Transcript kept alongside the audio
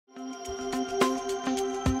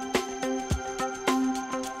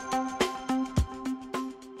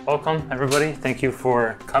Welcome, everybody. Thank you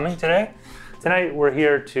for coming today. Tonight, we're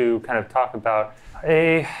here to kind of talk about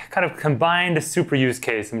a kind of combined super use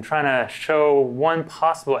case. I'm trying to show one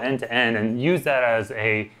possible end-to-end and use that as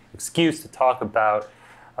an excuse to talk about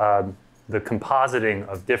the compositing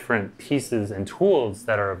of different pieces and tools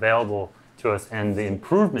that are available to us and the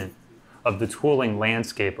improvement of the tooling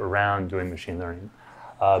landscape around doing machine learning.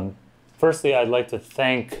 Firstly, I'd like to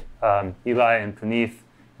thank Eli and Puneeth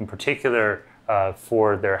in particular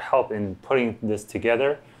for their help in putting this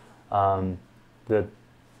together. The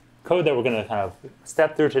code that we're going to kind of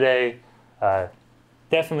step through today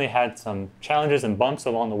definitely had some challenges and bumps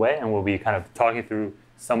along the way, and we'll be kind of talking through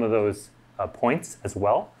some of those points as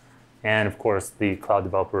well. And of course, the Cloud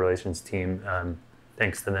Developer Relations team,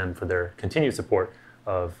 thanks to them for their continued support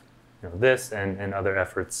of this and other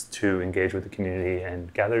efforts to engage with the community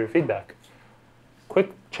and gather your feedback.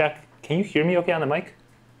 Quick check. Can you hear me okay on the mic?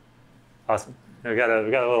 Awesome. We got a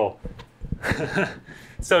little.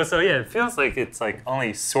 So yeah, it feels like it's like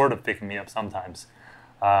only sort of picking me up sometimes.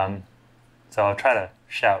 So I'll try to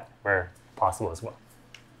shout where possible as well.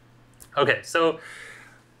 Okay, so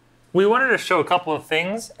we wanted to show a couple of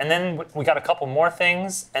things, and then we got a couple more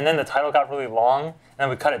things, and then the title got really long, and then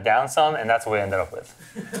we cut it down some, and that's what we ended up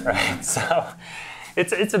with. Right? So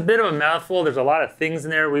it's a bit of a mouthful. There's a lot of things in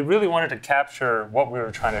there. We really wanted to capture what we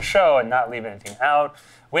were trying to show and not leave anything out.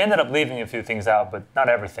 We ended up leaving a few things out, but not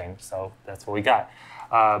everything, so that's what we got.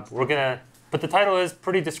 But the title is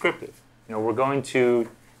pretty descriptive. We're going to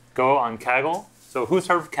go on Kaggle. So who's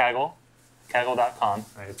heard of Kaggle? Kaggle.com.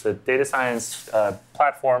 Right? It's a data science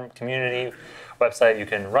platform, community website. You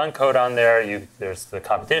can run code on there. There's the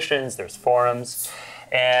competitions, there's forums.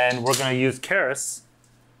 And we're going to use Keras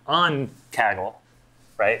on Kaggle,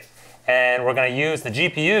 right? And we're going to use the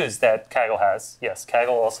GPUs that Kaggle has. Yes, Kaggle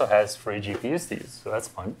also has free GPUs to use, so that's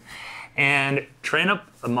fun. And train up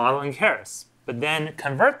a model in Keras, but then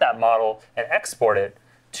convert that model and export it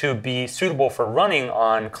to be suitable for running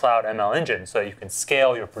on Cloud ML Engine so that you can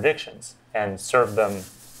scale your predictions and serve them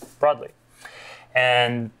broadly.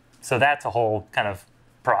 And so that's a whole kind of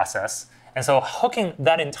process. And so hooking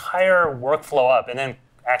that entire workflow up and then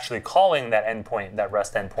actually calling that endpoint, that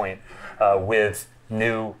REST endpoint, with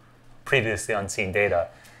new previously unseen data,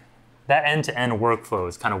 that end-to-end workflow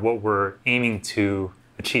is kind of what we're aiming to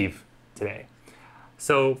achieve today.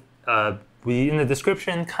 So we, in the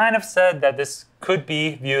description, kind of said that this could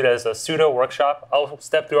be viewed as a pseudo workshop. I'll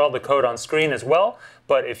step through all the code on screen as well.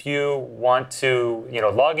 But if you want to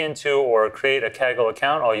log into or create a Kaggle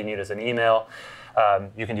account, all you need is an email.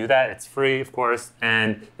 You can do that. It's free, of course.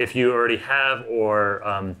 And if you already have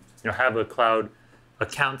or have a cloud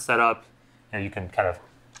account set up, you can kind of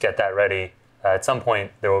get that ready. At some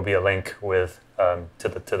point, there will be a link with to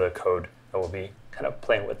the code that we'll be kind of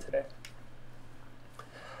playing with today.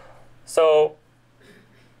 So,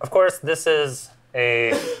 of course, this is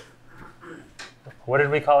a, what did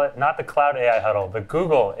we call it? Not the Cloud AI Huddle, the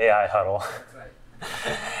Google AI Huddle.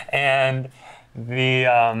 Right. And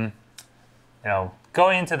the,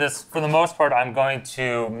 going into this, for the most part, I'm going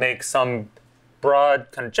to make some broad,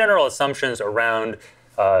 kind of general assumptions around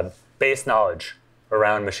base knowledge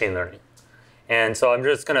around machine learning. And so I'm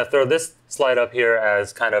just going to throw this slide up here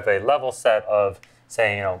as kind of a level set of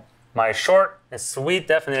saying, my short and sweet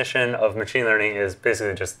definition of machine learning is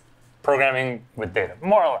basically just programming with data,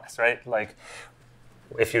 more or less, right? Like,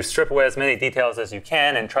 if you strip away as many details as you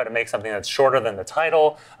can and try to make something that's shorter than the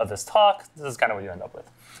title of this talk, this is kind of what you end up with.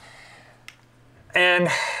 And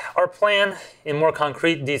our plan in more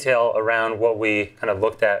concrete detail around what we kind of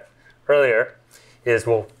looked at earlier is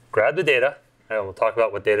we'll grab the data, and we'll talk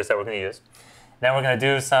about what data set we're going to use. Then we're going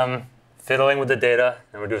to do some fiddling with the data,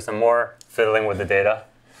 and we'll do some more fiddling with the data.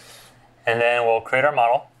 And then we'll create our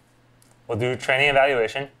model. We'll do training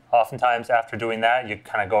evaluation. Oftentimes, after doing that, you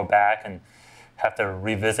kind of go back and have to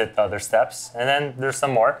revisit the other steps. And then there's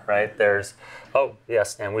some more, right? There's, oh,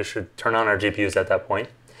 yes, and we should turn on our GPUs at that point.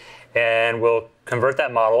 And we'll convert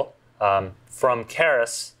that model from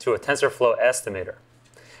Keras to a TensorFlow estimator,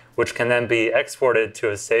 which can then be exported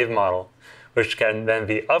to a save model, which can then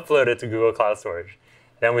be uploaded to Google Cloud Storage.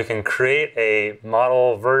 Then we can create a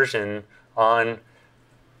model version on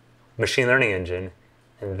machine learning engine,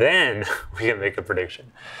 and then we can make a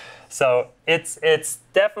prediction. So it's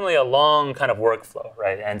definitely a long kind of workflow,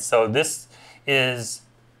 right? And so this is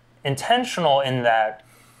intentional in that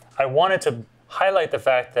I wanted to highlight the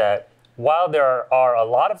fact that while there are a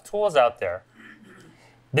lot of tools out there,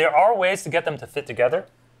 there are ways to get them to fit together.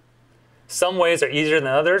 Some ways are easier than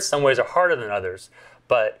others, some ways are harder than others.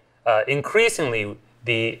 But increasingly,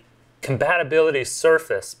 the compatibility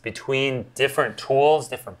surface between different tools,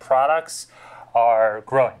 different products, are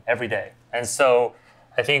growing every day. And so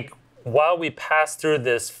I think while we pass through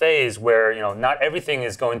this phase where not everything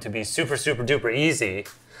is going to be super, super duper easy,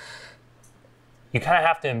 you kind of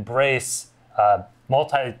have to embrace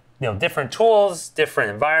different tools,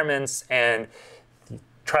 different environments, and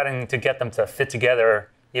trying to get them to fit together,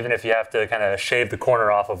 even if you have to kind of shave the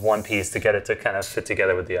corner off of one piece to get it to kind of fit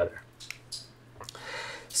together with the other.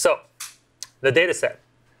 So the data set.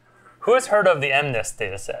 Who has heard of the MNIST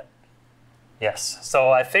data set? Yes.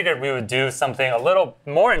 So I figured we would do something a little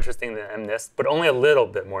more interesting than MNIST, but only a little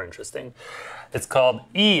bit more interesting. It's called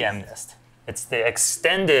eMNIST. It's the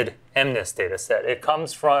extended MNIST data set. It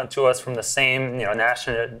comes to us from the same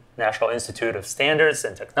National Institute of Standards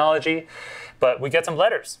and Technology, but we get some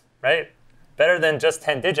letters, right? Better than just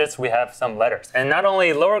 10 digits, we have some letters. And not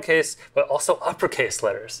only lowercase, but also uppercase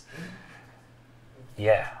letters.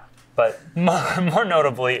 Yeah. But more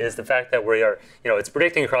notably is the fact that we are, it's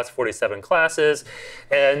predicting across 47 classes.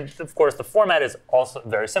 And of course, the format is also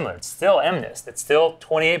very similar. It's still MNIST. It's still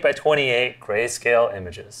 28 by 28 grayscale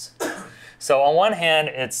images. So on one hand,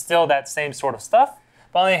 it's still that same sort of stuff.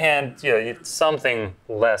 But on the other hand, it's something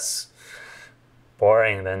less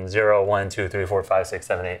boring than 0, 1, 2, 3, 4, 5, 6,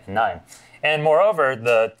 7, 8, and 9. And moreover,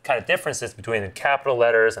 the kind of differences between the capital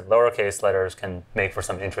letters and lowercase letters can make for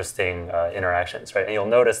some interesting interactions, right? And you'll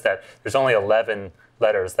notice that there's only 11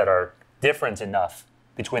 letters that are different enough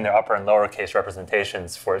between their upper and lowercase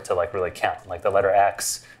representations for it to really count. Like the letter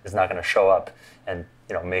X is not going to show up and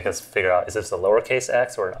make us figure out, is this a lowercase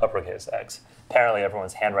x or an uppercase x? Apparently,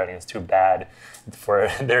 everyone's handwriting is too bad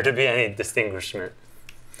for there to be any distinguishment.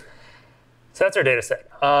 So that's our data set.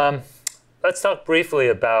 Let's talk briefly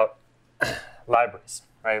about libraries,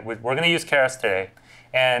 right? We're going to use Keras today.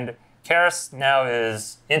 And Keras now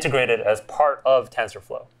is integrated as part of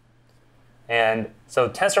TensorFlow. And so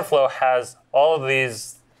TensorFlow has all of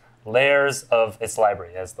these layers of its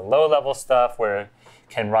library. It has the low-level stuff where it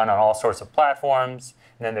can run on all sorts of platforms.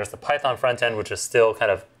 And then there's the Python front end, which is still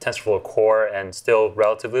kind of TensorFlow core and still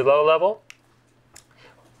relatively low level.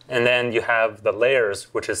 And then you have the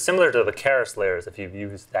layers, which is similar to the Keras layers, if you've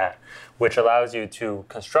used that, which allows you to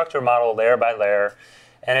construct your model layer by layer.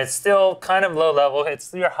 And it's still kind of low level.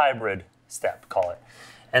 It's your hybrid step, call it.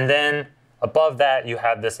 And then above that, you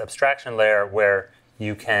have this abstraction layer where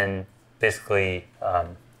you can basically,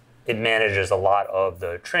 it manages a lot of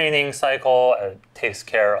the training cycle, takes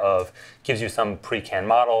care of, gives you some pre-canned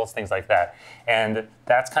models, things like that. And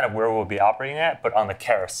that's kind of where we'll be operating at, but on the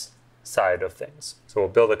Keras side of things. So we'll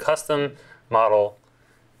build a custom model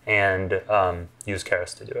and use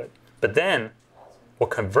Keras to do it. But then we'll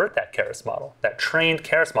convert that Keras model, that trained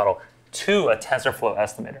Keras model, to a TensorFlow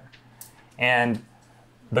estimator. And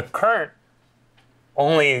the current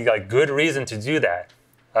only good reason to do that,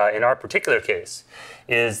 in our particular case,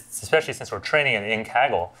 is, especially since we're training it in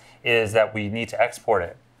Kaggle, is that we need to export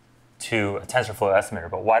it to a TensorFlow estimator.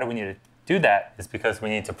 But why do we need to do that? Is because we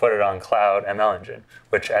need to put it on Cloud ML Engine,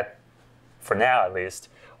 which for now at least,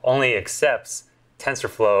 only accepts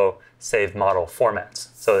TensorFlow saved model formats.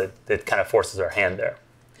 So it kind of forces our hand there.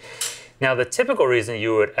 Now, the typical reason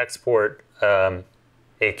you would export a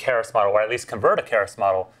Keras model, or at least convert a Keras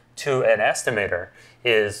model to an estimator,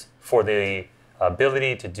 is for the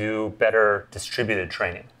ability to do better distributed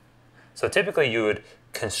training. So typically, you would,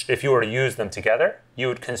 if you were to use them together, you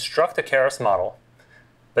would construct a Keras model,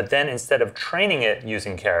 but then instead of training it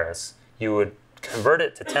using Keras, you would convert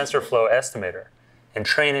it to TensorFlow estimator and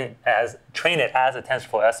train it as a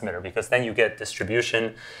TensorFlow estimator, because then you get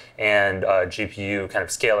distribution and GPU kind of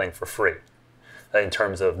scaling for free in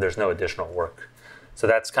terms of there's no additional work. So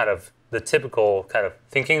that's kind of the typical kind of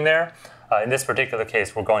thinking there. In this particular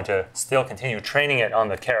case, we're going to still continue training it on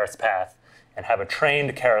the Keras path and have a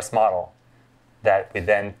trained Keras model that we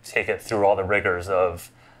then take it through all the rigors of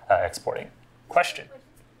exporting. Question?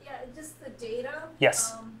 Yeah, just the data.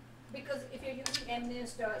 Yes. Because if you're using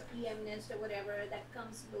MNIST or eMNIST or whatever, that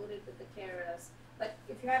comes loaded with the Keras. But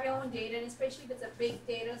if you have your own data, and especially if it's a big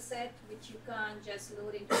data set, which you can't just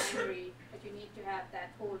load into memory, but you need to have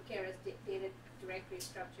that whole Keras data directory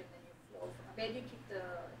structure, then you flow from. Where do you keep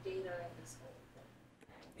the data in this whole thing?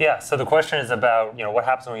 Yeah, so the question is about what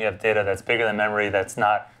happens when you have data that's bigger than memory that's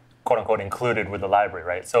not quote unquote included with the library,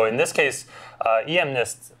 right? So in this case,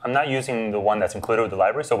 eMNIST, I'm not using the one that's included with the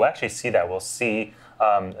library, so we'll actually see that. We'll see,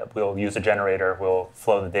 we'll use a generator, we'll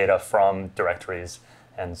flow the data from directories.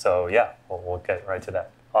 And so, yeah, we'll get right to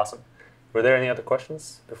that. Awesome. Were there any other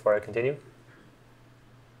questions before I continue?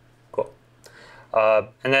 Cool.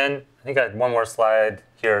 And then I think I had one more slide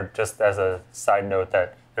here just as a side note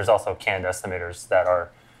that there's also canned estimators that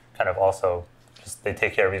are kind of also just, they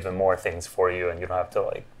take care of even more things for you and you don't have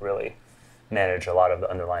to really manage a lot of the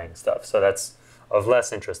underlying stuff. So that's of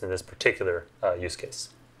less interest in this particular use case.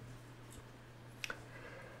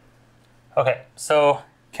 Okay, so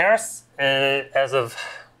Keras, as of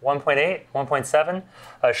 1.8,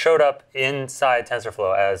 1.7, showed up inside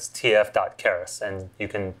TensorFlow as tf.keras, and you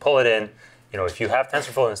can pull it in. If you have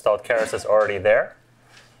TensorFlow installed, Keras is already there.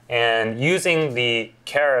 And using the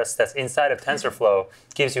Keras that's inside of TensorFlow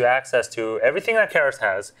gives you access to everything that Keras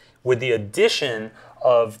has, with the addition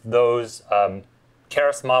of those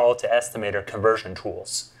Keras model to estimator conversion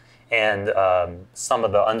tools. And some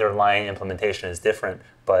of the underlying implementation is different,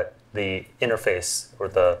 but the interface or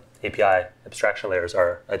the API abstraction layers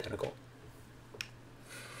are identical.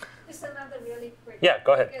 Just another really quick. Yeah,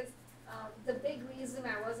 go ahead. Because the big reason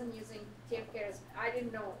I wasn't using TF-Keras, I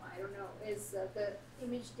don't know, is the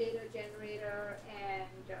image data generator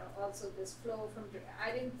and also this flow from.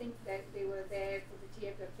 I didn't think that they were there for the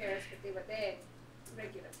TF-Keras, but they were there in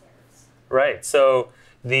regular Keras. Right. So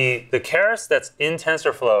the Keras that's in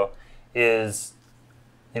TensorFlow is,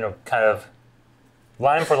 kind of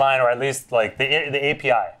line for line, or at least like the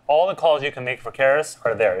API. All the calls you can make for Keras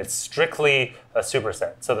are there. It's strictly a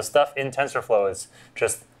superset. So the stuff in TensorFlow is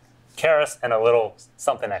just Keras and a little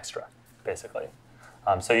something extra, basically.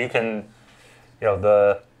 So you can,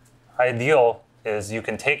 the ideal is you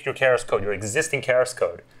can take your Keras code, your existing Keras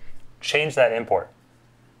code, change that import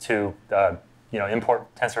to,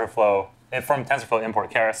 import TensorFlow, from TensorFlow import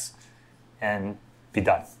Keras, and be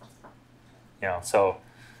done. So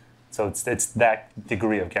it's that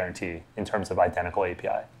degree of guarantee in terms of identical API.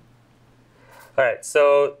 All right,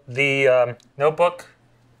 so the notebook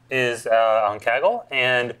is on Kaggle,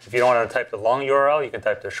 and if you don't want to type the long URL, you can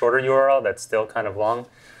type the shorter URL that's still kind of long.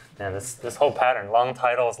 And this whole pattern, long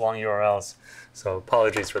titles, long URLs. So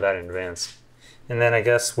apologies for that in advance. And then I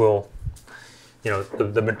guess we'll,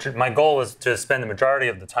 my goal is to spend the majority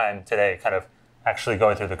of the time today kind of actually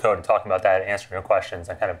going through the code and talking about that and answering your questions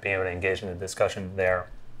and kind of being able to engage in the discussion there.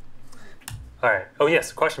 All right. Oh,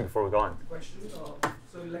 yes, a question before we go on. Question. So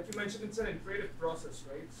like you mentioned, it's an iterative process,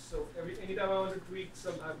 right? So anytime I want to tweak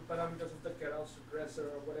some parameters of the Keras to Dress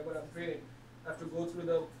or whatever I'm training, I have to go through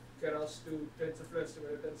the Keras to TensorFlow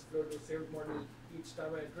estimator, TensorFlow to saved model each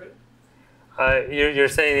time I iterate? You're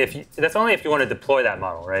saying that's only if you want to deploy that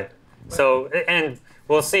model, right? So, and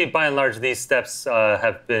we'll see by and large these steps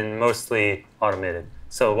have been mostly automated.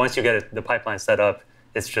 So once you get the pipeline set up,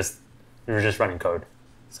 you're just running code.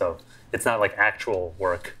 So it's not like actual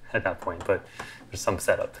work at that point, but there's some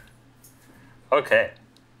setup. OK,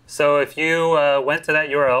 so if you went to that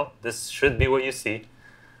URL, this should be what you see.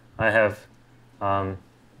 I have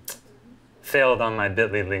failed on my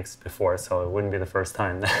bit.ly links before, so it wouldn't be the first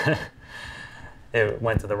time that it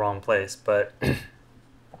went to the wrong place. But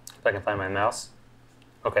if I can find my mouse.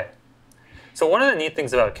 OK. So one of the neat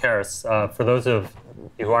things about Keras, for those of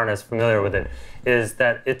you who aren't as familiar with it, is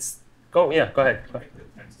that it's go ahead.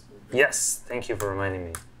 Yes, thank you for reminding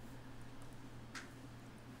me.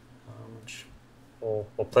 We'll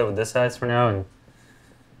play with this size for now, and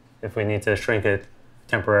if we need to shrink it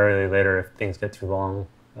temporarily later, if things get too long,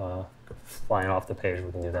 flying off the page,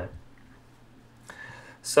 we can do that.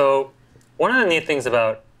 So one of the neat things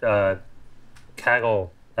about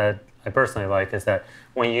Kaggle that I personally like is that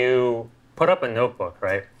when you put up a notebook,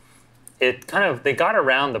 right, they got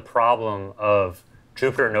around the problem of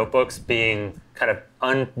Jupyter notebooks being kind of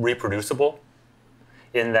unreproducible,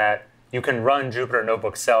 in that you can run Jupyter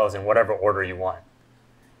notebook cells in whatever order you want.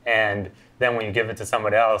 And then when you give it to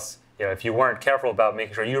somebody else, if you weren't careful about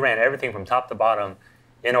making sure you ran everything from top to bottom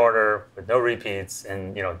in order with no repeats,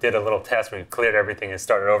 and did a little test where you cleared everything and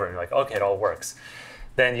started over, and you're like, OK, it all works,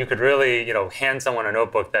 then you could really hand someone a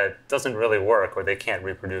notebook that doesn't really work or they can't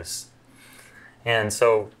reproduce. And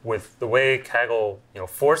so with the way Kaggle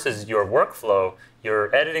forces your workflow,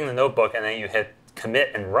 you're editing the notebook and then you hit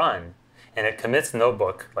commit and run. And it commits the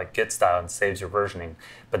notebook like Git style and saves your versioning.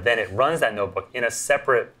 But then it runs that notebook in a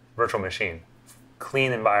separate virtual machine,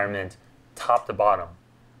 clean environment, top to bottom,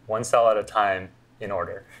 one cell at a time in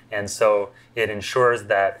order. And so it ensures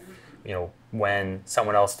that when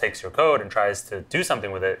someone else takes your code and tries to do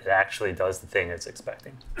something with it, it actually does the thing it's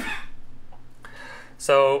expecting.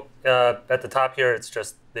 So at the top here, it's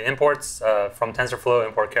just the imports from TensorFlow,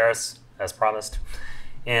 import Keras, as promised,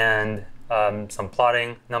 and some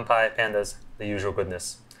plotting, NumPy, pandas, the usual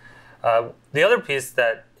goodness. The other piece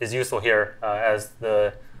that is useful here, as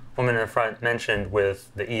the woman in the front mentioned with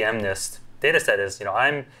the emnist dataset, is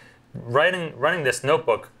I'm running this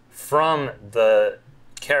notebook from the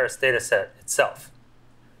Keras dataset itself,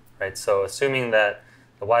 right? So assuming that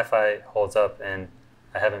the Wi-Fi holds up and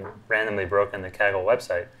I haven't randomly broken the Kaggle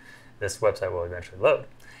website, this website will eventually load.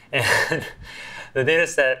 And the data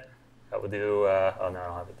set, we'll do, oh no, I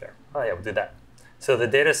don't have it there. Oh yeah, we'll do that. So the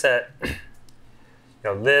data set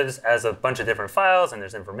lives as a bunch of different files, and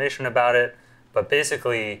there's information about it. But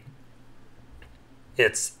basically,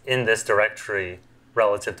 it's in this directory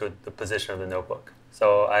relative to the position of the notebook.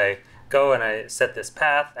 So I go and I set this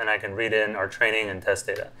path, and I can read in our training and test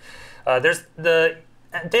data. There's the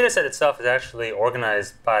data set itself is actually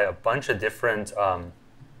organized by a bunch of different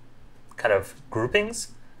kind of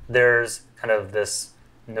groupings. There's kind of this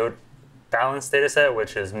node balanced data set,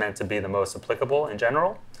 which is meant to be the most applicable in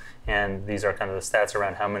general. And these are kind of the stats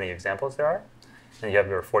around how many examples there are. And you have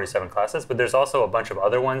your 47 classes. But there's also a bunch of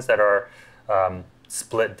other ones that are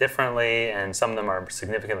split differently, and some of them are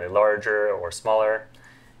significantly larger or smaller.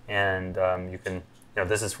 And you can,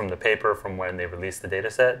 this is from the paper from when they released the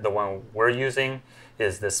data set. The one we're using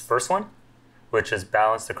is this first one, which is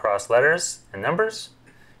balanced across letters and numbers.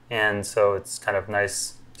 And so it's kind of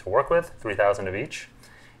nice to work with, 3,000 of each.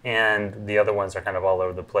 And the other ones are kind of all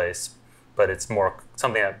over the place. But it's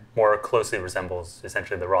something that more closely resembles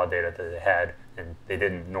essentially the raw data that they had, and they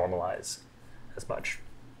didn't normalize as much.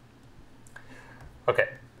 OK,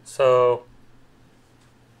 so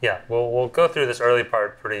yeah, we'll go through this early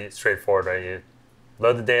part pretty straightforward, right? You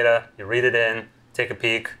load the data, you read it in, take a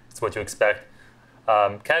peek. It's what you expect.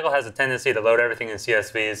 Kaggle has a tendency to load everything in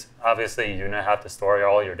CSVs. Obviously, you do not have to store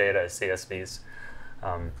all your data as CSVs,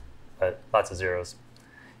 but lots of zeros.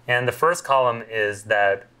 And the first column is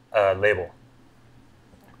that label.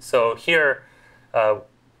 So here,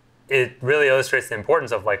 it really illustrates the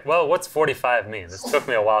importance of well, what's 45 mean? This took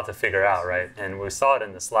me a while to figure out, right? And we saw it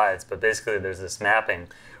in the slides, but basically there's this mapping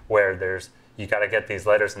where you got to get these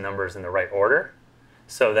letters and numbers in the right order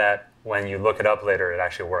so that when you look it up later, it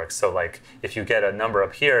actually works. So if you get a number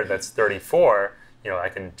up here that's 34, I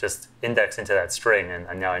can just index into that string,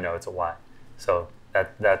 and now I know it's a Y. So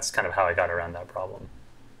that's kind of how I got around that problem.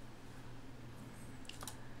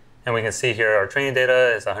 And we can see here our training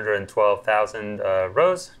data is 112,000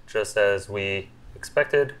 rows, just as we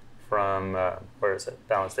expected from, where is it?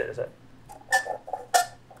 Balanced data set.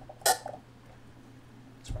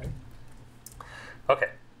 That's right. OK,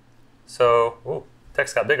 so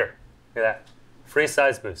text got bigger. Look at that. Free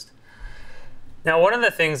size boost. Now, one of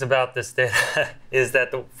the things about this data is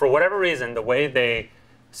that for whatever reason, the way they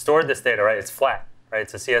stored this data, right, it's flat. Right?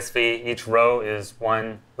 It's a CSV. Each row is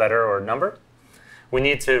one letter or number. We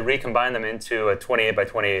need to recombine them into a 28 by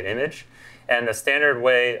 28 image. And the standard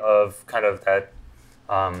way of kind of that,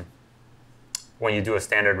 when you do a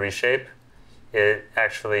standard reshape, it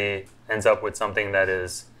actually ends up with something that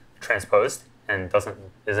is transposed and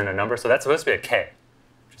isn't a number. So that's supposed to be a K,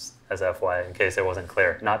 just as FYI, in case it wasn't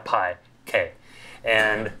clear. Not pi, K.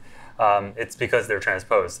 And it's because they're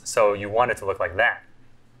transposed. So you want it to look like that.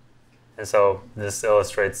 And so this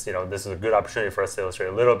illustrates, this is a good opportunity for us to illustrate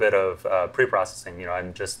a little bit of pre-processing.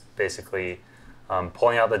 I'm just basically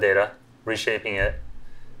pulling out the data, reshaping it,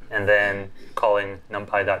 and then calling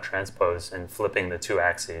numpy.transpose and flipping the two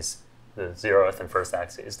axes, the 0th and first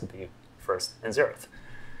axes, to be first and 0th.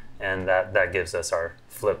 And that gives us our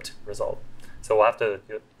flipped result. So we'll have to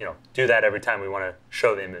do that every time we want to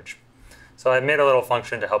show the image. So I made a little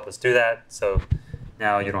function to help us do that. So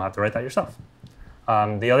now you don't have to write that yourself.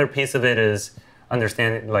 The other piece of it is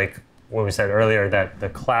understanding, like what we said earlier, that the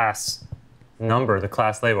class number, the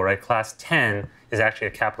class label, right? Class 10 is actually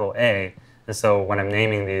a capital A. And so when I'm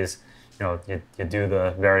naming these, you do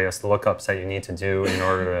the various lookups that you need to do in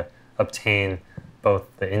order to obtain both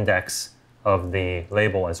the index of the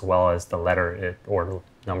label as well as the letter or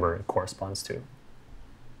number it corresponds to.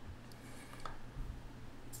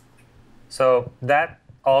 So that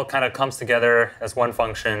all kind of comes together as one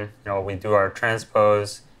function. We do our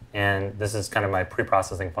transpose, and this is kind of my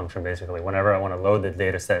pre-processing function, basically. Whenever I want to load the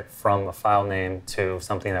data set from a file name to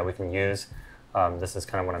something that we can use, this is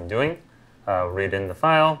kind of what I'm doing. Read in the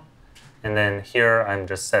file, and then here I'm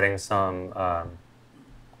just setting some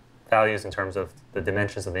values in terms of the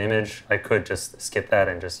dimensions of the image. I could just skip that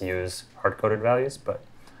and just use hard-coded values,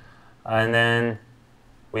 and then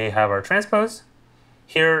we have our transpose.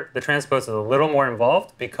 Here, the transpose is a little more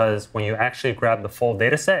involved because when you actually grab the full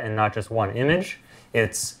data set and not just one image,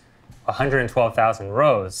 it's 112,000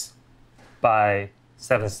 rows by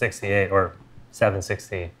 768 or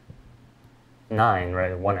 769,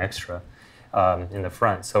 right? One extra in the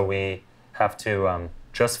front. So we have to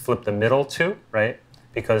just flip the middle two, right?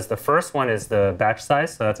 Because the first one is the batch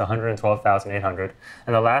size, so that's 112,800.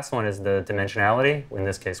 And the last one is the dimensionality, in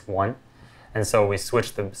this case, 1. And so we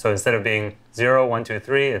switch them. So instead of being 0, 1, 2,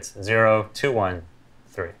 3, it's 0, 2, 1,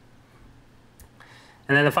 3.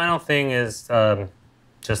 And then the final thing is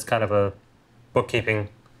just kind of a bookkeeping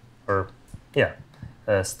or, yeah,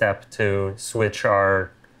 a step to switch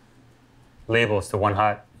our labels to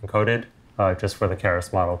one-hot encoded just for the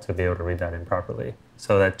Keras model to be able to read that in properly.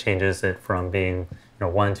 So that changes it from being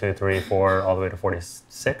 1, 2, 3, 4, all the way to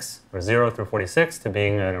 46, or 0 through 46, to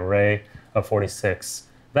being an array of 46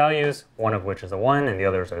 values, one of which is a 1 and the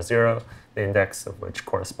others are 0, the index of which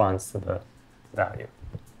corresponds to the value.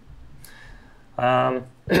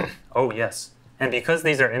 Oh, yes. And because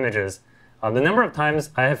these are images, the number of times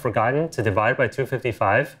I have forgotten to divide by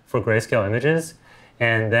 255 for grayscale images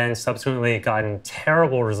and then subsequently gotten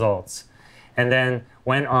terrible results. And then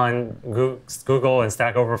went on Google and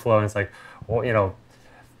Stack Overflow and it's like, well,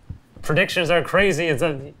 predictions are crazy.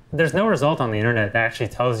 There's no result on the internet that actually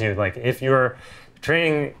tells you, like, if you're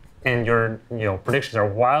training and your predictions are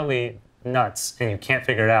wildly nuts and you can't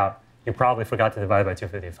figure it out, you probably forgot to divide by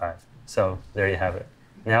 255. So there you have it.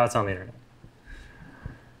 Now it's on the internet.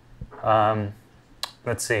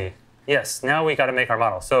 Let's see. Yes, now we got to make our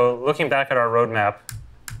model. So looking back at our roadmap,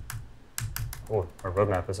 oh, our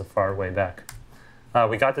roadmap is a far way back.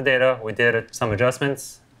 We got the data. We did some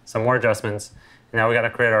adjustments, some more adjustments. And now we got to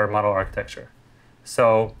create our model architecture.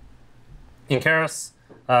 So in Keras,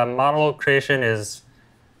 model creation is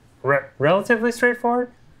relatively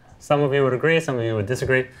straightforward. Some of you would agree, some of you would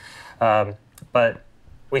disagree. But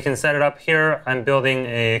we can set it up here. I'm building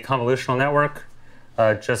a convolutional network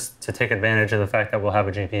just to take advantage of the fact that we'll have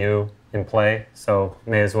a GPU in play. So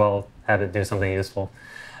may as well have it do something useful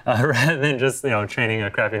rather than just training a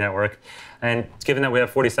crappy network. And given that we have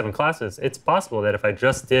 47 classes, it's possible that if I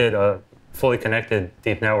just did a fully connected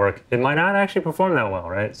deep network, it might not actually perform that well,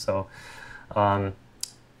 right? So, and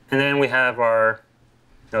then we have our,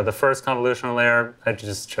 the first convolutional layer. I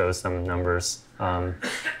just chose some numbers. I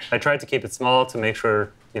tried to keep it small to make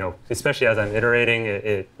sure, especially as I'm iterating,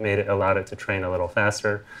 it allowed it to train a little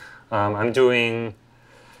faster. I'm doing,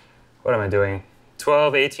 what am I doing?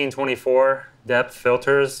 12, 18, 24 depth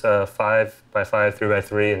filters, 5 by 5, 3 by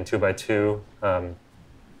 3, and 2 by 2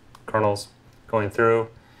 kernels going through,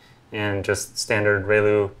 and just standard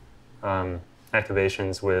ReLU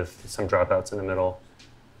activations with some dropouts in the middle.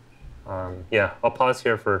 Yeah, I'll pause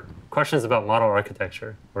here for questions about model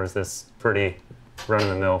architecture, or is this pretty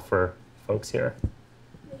run-of-the-mill for folks here?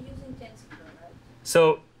 You're using TensorFlow, right?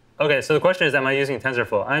 So, okay, so the question is, am I using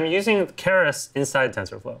TensorFlow? I'm using Keras inside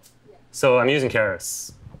TensorFlow. Yeah. So I'm using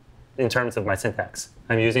Keras in terms of my syntax.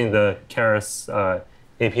 I'm using the Keras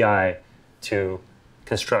API to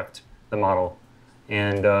construct the model.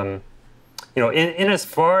 And in as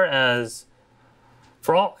far as,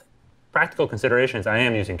 for all practical considerations, I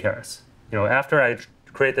am using Keras. After I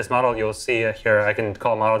create this model, you'll see here, I can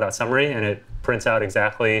call model.summary, and it prints out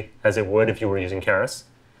exactly as it would if you were using Keras,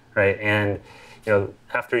 right? And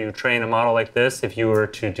after you train a model like this, if you were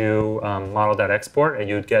to do model.export,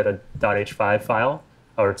 you'd get a .h5 file,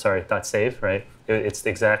 or sorry, .save, right? It's the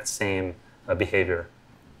exact same behavior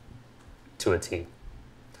to a T.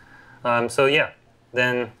 So yeah,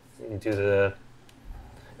 then you do the,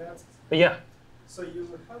 but yeah. So you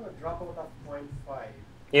have a dropout of 0.5.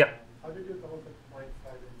 Yeah. How did you come up with 0.5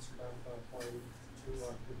 instead of 0.2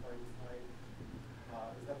 or 2.5?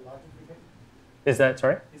 Is there logic behind? Is that,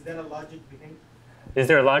 sorry? Is there a logic behind? Is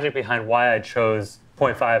there a logic behind why I chose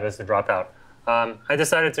 0.5 as the dropout? I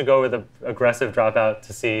decided to go with an aggressive dropout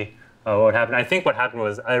to see what would happen. I think what happened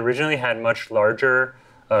was I originally had much larger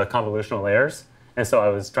convolutional layers, and so I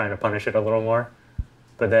was trying to punish it a little more.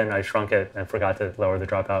 But then I shrunk it and forgot to lower the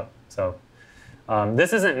dropout. So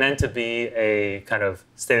this isn't meant to be a kind of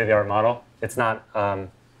state-of-the-art model. It's not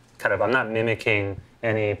I'm not mimicking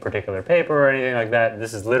any particular paper or anything like that.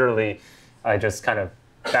 This is literally, I just kind of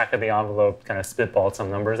back of the envelope kind of spitballed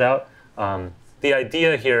some numbers out. The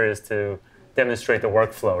idea here is to demonstrate the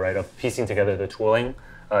workflow, right, of piecing together the tooling,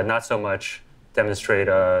 not so much demonstrate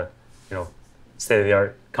a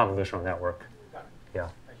state-of-the-art convolutional network. Yeah.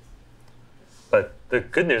 But the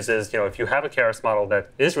good news is, if you have a Keras model that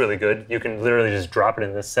is really good, you can literally just drop it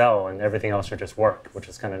in this cell and everything else should just work, which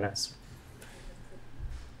is kind of nice.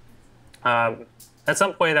 At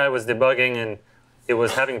some point I was debugging and it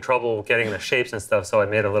was having trouble getting the shapes and stuff, so I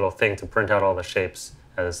made a little thing to print out all the shapes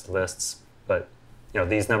as lists. But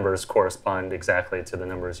these numbers correspond exactly to the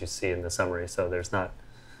numbers you see in the summary, so there's not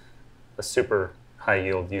a super high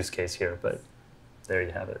yield use case here, but there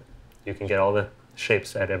you have it. You can get all the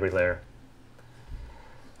shapes at every layer.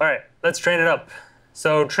 All right, let's train it up.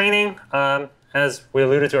 So training, as we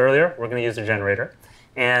alluded to earlier, we're going to use a generator.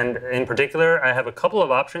 And in particular, I have a couple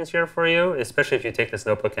of options here for you, especially if you take this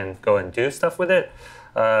notebook and go and do stuff with it.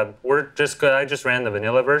 I just ran the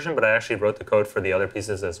vanilla version, but I actually wrote the code for the other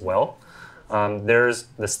pieces as well. There's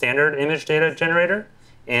the standard image data generator,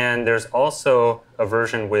 and there's also a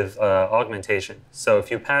version with augmentation. So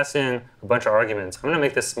if you pass in a bunch of arguments, I'm going to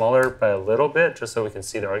make this smaller by a little bit just so we can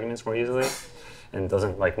see the arguments more easily and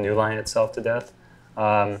doesn't like new line itself to death.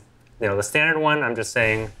 The standard one, I'm just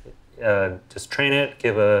saying, just train it,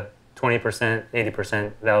 give a 20%,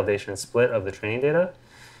 80% validation split of the training data.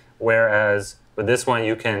 Whereas with this one,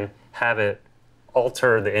 you can have it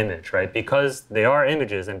alter the image, right? Because they are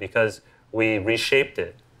images and because we reshaped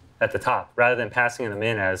it at the top, rather than passing them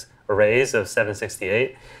in as arrays of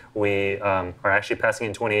 768, we are actually passing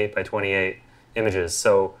in 28 by 28 images.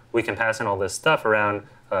 So we can pass in all this stuff around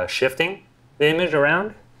shifting the image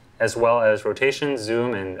around, as well as rotation,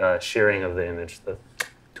 zoom, and shearing of the image, the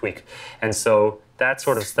tweak. And so that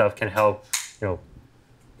sort of stuff can help,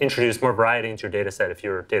 introduce more variety into your data set if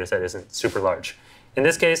your data set isn't super large. In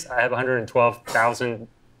this case, I have 112,000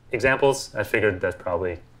 examples. I figured that's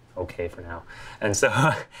probably OK for now. And so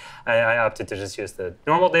I opted to just use the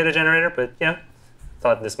normal data generator, but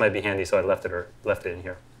thought this might be handy, so I left it in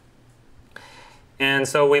here. And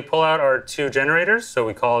so we pull out our two generators. So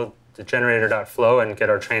we call the generator.flow and get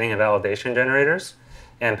our training and validation generators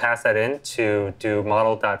and pass that in to do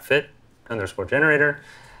model.fit_generator.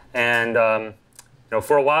 And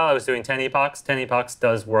for a while, I was doing 10 epochs. 10 epochs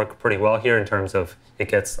does work pretty well here in terms of it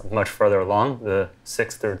gets much further along. The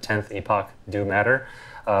 6th or 10th epoch do matter.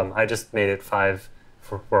 I just made it 5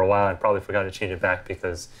 for a while. I probably forgot to change it back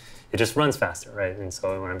because it just runs faster, right? And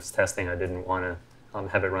so when I was testing, I didn't want to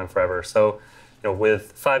have it run forever. So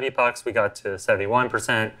with 5 epochs, we got to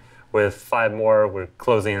 71%. With 5 more, we're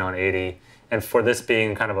closing in on 80. And for this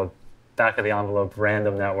being kind of a back-of-the-envelope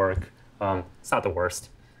random network, it's not the worst.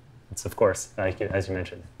 It's, of course, as you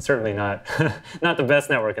mentioned, certainly not not the best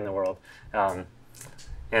network in the world. And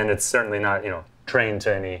it's certainly not trained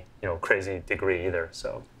to any crazy degree either.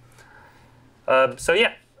 So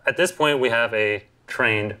yeah, at this point, we have a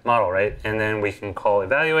trained model, right? And then we can call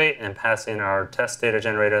evaluate and pass in our test data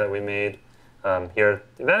generator that we made here.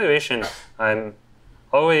 Evaluation, I'm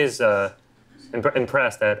always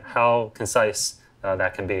impressed at how concise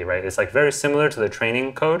that can be, right? It's like very similar to the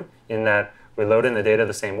training code in that we load in the data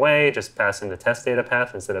the same way, just pass in the test data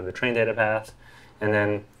path instead of the train data path. And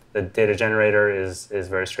then the data generator is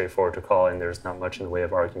very straightforward to call, and there's not much in the way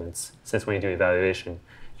of arguments. Since when you do evaluation,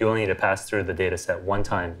 you only need to pass through the data set one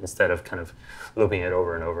time instead of kind of looping it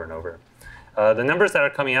over and over and over. The numbers that are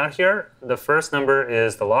coming out here, the first number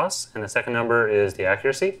is the loss, and the second number is the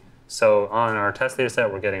accuracy. So on our test data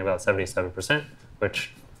set, we're getting about 77%,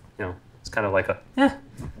 which it's kind of like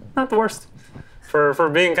not the worst. For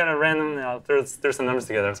being kind of random, there's some numbers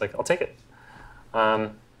together. It's like, I'll take it.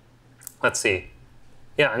 Let's see.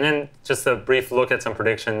 Yeah, and then just a brief look at some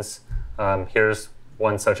predictions. Here's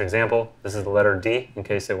one such example. This is the letter D, in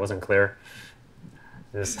case it wasn't clear.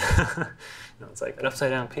 It's like an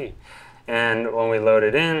upside down P. And when we load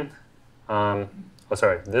it in,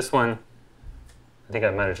 this one, I think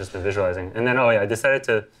I might have just been visualizing. And then, I decided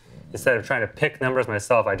to, instead of trying to pick numbers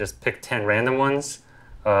myself, I just picked 10 random ones.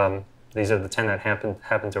 These are the 10 that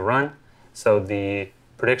happen to run. So the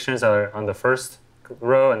predictions are on the first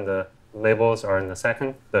row, and the labels are in the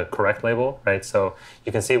second, the correct label, right? So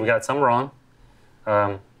you can see we got some wrong.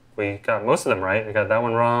 We got most of them right. We got that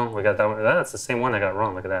one wrong. We got that one. That's the same one I got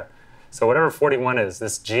wrong. Look at that. So whatever 41 is,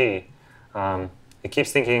 this G, it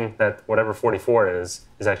keeps thinking that whatever 44 is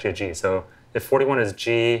actually a G. So if 41 is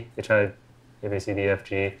G, H, I, A, B, C, D, F,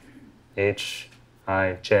 G, H,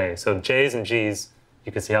 I, J. So J's and G's,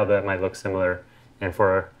 you can see how that might look similar. And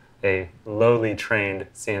for a lowly trained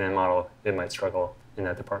CNN model, it might struggle in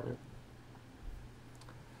that department.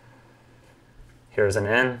 Here's an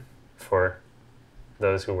N for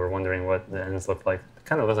those who were wondering what the N's look like. It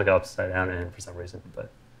kind of looks like an upside down N for some reason,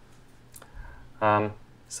 but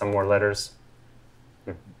some more letters.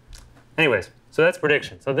 Anyways, so that's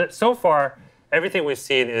prediction. So far, everything we've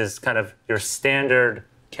seen is kind of your standard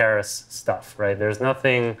Keras stuff, right? There's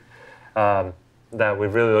nothing that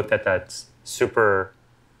we've really looked at that's super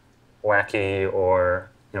wacky or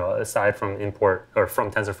aside from import or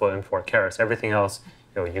from TensorFlow import Keras. Everything else,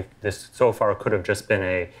 this so far could have just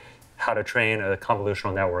been how to train a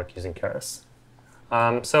convolutional network using Keras.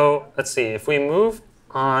 So let's see, if we move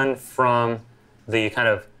on from the kind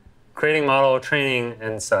of creating model, training,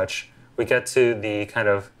 and such, we get to the kind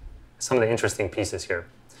of some of the interesting pieces here.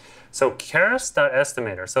 So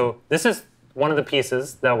Keras.estimator. So this is one of the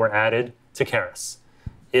pieces that were added to Keras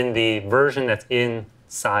in the version that's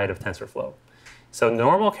inside of TensorFlow. So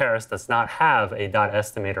normal Keras does not have a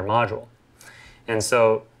 .estimator module. And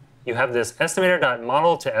so you have this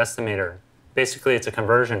estimator.model to estimator. Basically, it's a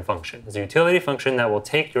conversion function. It's a utility function that will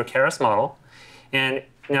take your Keras model And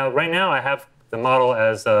now, right now, I have the model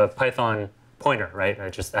as a Python pointer, right?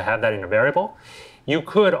 I have that in a variable. You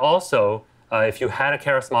could also, if you had a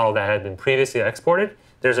Keras model that had been previously exported,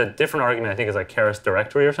 there's a different argument, I think is like Keras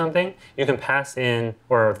directory or something. You can pass in,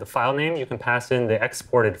 or the file name, you can pass in the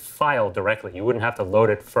exported file directly. You wouldn't have to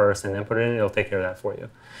load it first and then put it in. It'll take care of that for you.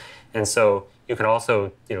 And so you can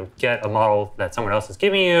also, get a model that someone else is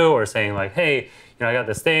giving you, or saying like, hey, I got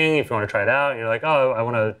this thing. If you want to try it out, and you're like, oh, I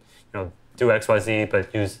want to, do X, Y, Z,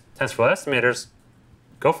 but use TensorFlow estimators,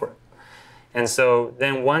 go for it. And so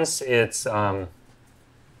then once it's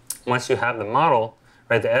once you have the model,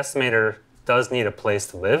 right, the estimator does need a place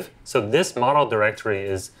to live. So this model directory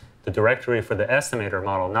is the directory for the estimator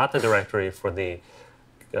model, not the directory for the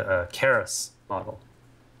Keras model.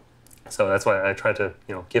 So that's why I tried to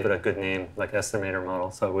give it a good name, like estimator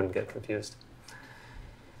model, so I wouldn't get confused.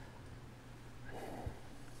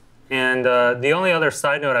 And the only other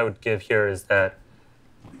side note I would give here is that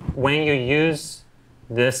when you use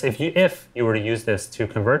this, if you were to use this to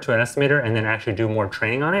convert to an estimator and then actually do more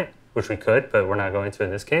training on it, which we could, but we're not going to in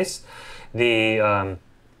this case, the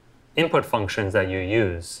input functions that you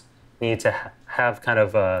use need to have kind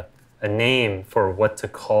of a name for what to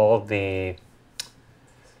call the,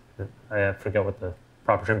 I forget what the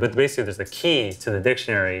proper term, but basically there's a key to the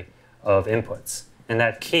dictionary of inputs. And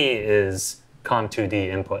that key is com2d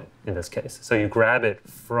input in this case. So you grab it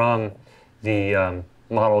from the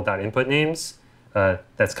model.input names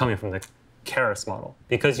that's coming from the Keras model.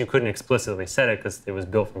 Because you couldn't explicitly set it because it was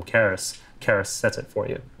built from Keras, Keras sets it for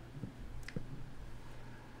you.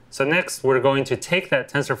 So next, we're going to take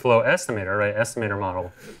that TensorFlow estimator, right, estimator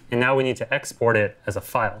model, and now we need to export it as a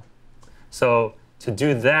file. So to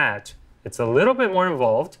do that, it's a little bit more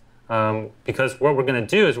involved because what we're going to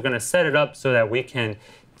do is we're going to set it up so that we can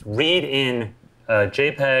read in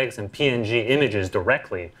JPEGs and PNG images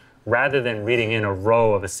directly rather than reading in a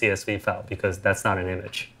row of a CSV file, because that's not an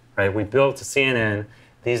image, right? We built a CNN.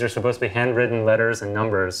 These are supposed to be handwritten letters and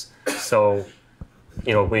numbers. So,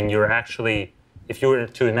 when you're actually, if you were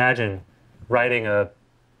to imagine writing a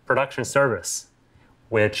production service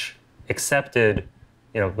which accepted,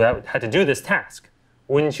 that had to do this task,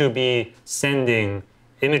 wouldn't you be sending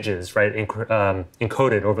images, right,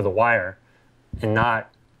 encoded over the wire, and not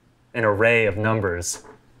an array of numbers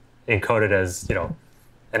encoded as,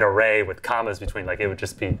 an array with commas between? Like, it would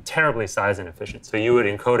just be terribly size inefficient. So you would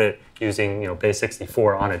encode it using,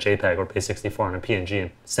 base64 on a JPEG or base64 on a PNG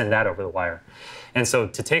and send that over the wire. And so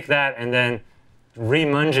to take that and then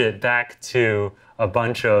remunge it back to a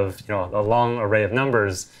bunch of, a long array of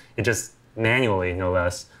numbers, it just manually, no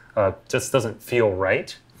less, just doesn't feel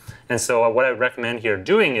right. And so what I would recommend here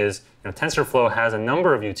doing is, TensorFlow has a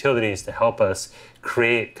number of utilities to help us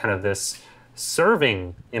create kind of this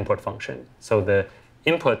serving input function. So the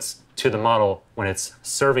inputs to the model when it's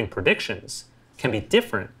serving predictions can be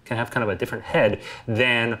different, can have kind of a different head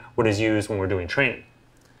than what is used when we're doing training.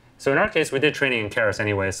 So in our case, we did training in Keras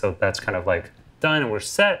anyway, so that's kind of like done and we're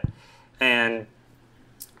set. And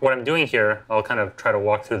what I'm doing here, I'll kind of try to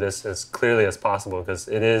walk through this as clearly as possible because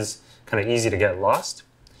it is kind of easy to get lost,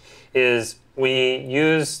 is we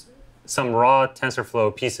use some raw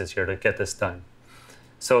TensorFlow pieces here to get this done.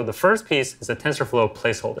 So the first piece is a TensorFlow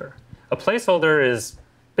placeholder. A placeholder is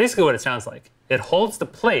basically what it sounds like. It holds the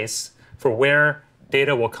place for where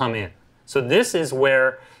data will come in. So this is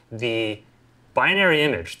where the binary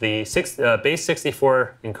image, the base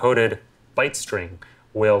 64 encoded byte string,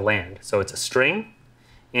 will land. So it's a string,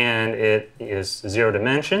 and it is 0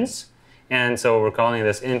 dimensions. And so we're calling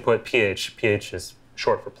this input ph. Ph is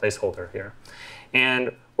short for placeholder here.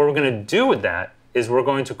 And what we're going to do with that is we're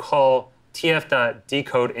going to call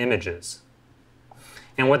tf.decodeImages.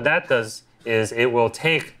 And what that does is it will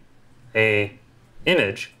take a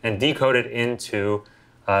image and decode it into,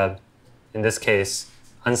 in this case,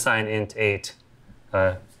 unsigned int 8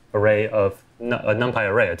 array of a NumPy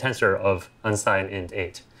array, a tensor of unsigned int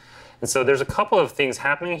 8. And so there's a couple of things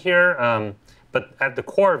happening here, but at the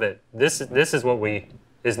core of it, this is what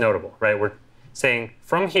is notable, right? We're saying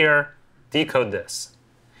from here, decode this.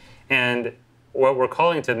 And what we're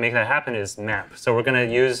calling to make that happen is map. So we're going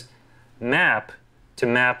to use map to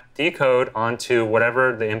map decode onto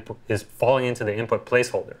whatever the input is falling into the input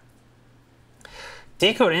placeholder.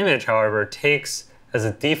 Decode image, however, takes as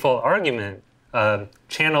a default argument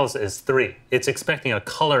channels is 3. It's expecting a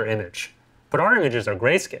color image. But our images are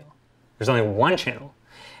grayscale. There's only one channel.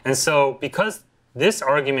 And so because this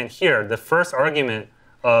argument here, the first argument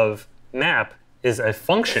of map, is a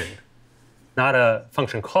function, not a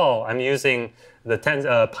function call. I'm using the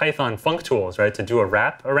Python func tools, right, to do a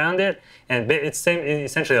wrap around it. And it's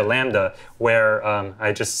essentially a lambda where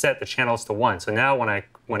I just set the channels to 1. So now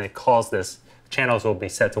when it calls this, channels will be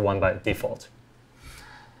set to 1 by default.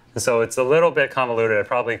 And so it's a little bit convoluted. I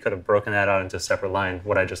probably could have broken that out into a separate line,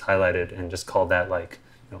 what I just highlighted, and just called that like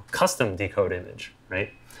custom decode image,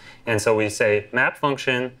 right? And so we say map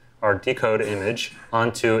function, our decode image,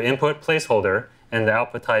 onto input placeholder, and the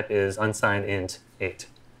output type is unsigned int 8.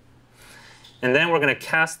 And then we're going to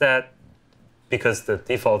cast that, because the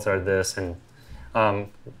defaults are this, and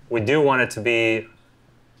we do want it to be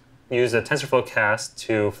use a TensorFlow cast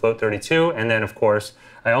to float 32, and then of course,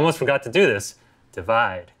 I almost forgot to do this,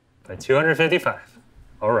 divide by 255.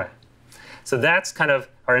 All right. So that's kind of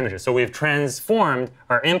our images. So we've transformed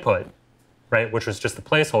our input, right, which was just the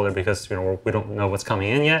placeholder because we don't know what's coming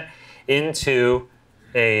in yet, into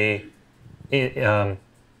a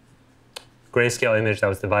grayscale image that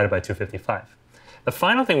was divided by 255. The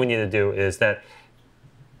final thing we need to do is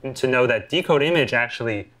to know that decode image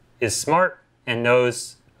actually is smart and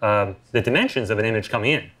knows the dimensions of an image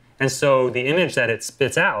coming in. And so the image that it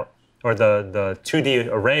spits out, or the 2D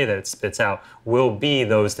array that it spits out, will be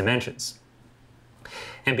those dimensions.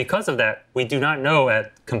 And because of that, we do not know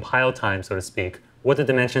at compile time, so to speak, what the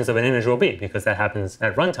dimensions of an image will be, because that happens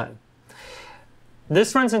at runtime.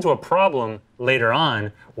 This runs into a problem later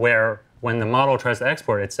on where when the model tries to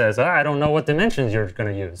export, it says, I don't know what dimensions you're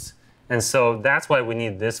going to use. And so that's why we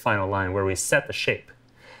need this final line where we set the shape.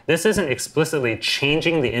 This isn't explicitly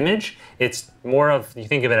changing the image. It's more of, you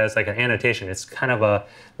think of it as like an annotation. It's kind of a,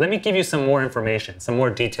 let me give you some more information, some more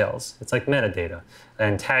details. It's like metadata.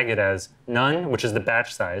 And tag it as none, which is the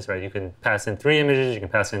batch size, right? You can pass in 3 images, you can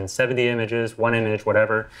pass in 70 images, 1 image,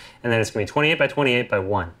 whatever. And then it's going to be 28 by 28 by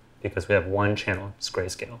 1, because we have 1 channel, it's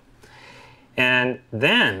grayscale. And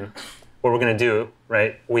then what we're going to do,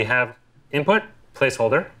 right, we have input,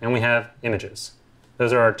 placeholder, and we have images.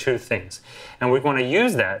 Those are our 2 things. And we want to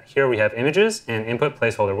use that. Here we have images and input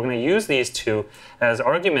placeholder. We're going to use these 2 as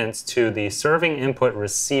arguments to the serving input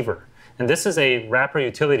receiver. And this is a wrapper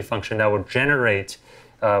utility function that will generate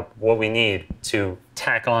what we need to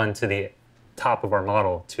tack on to the top of our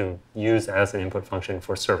model to use as an input function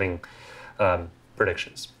for serving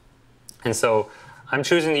predictions. And so I'm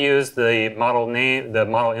choosing to use the model name, the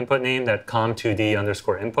model input name, that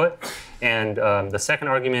com2d_input. And the second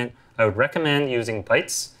argument, I would recommend using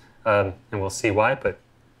bytes, and we'll see why, but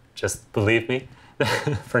just believe me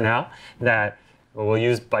for now that we'll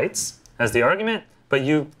use bytes as the argument, but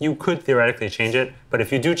you could theoretically change it. But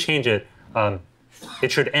if you do change it,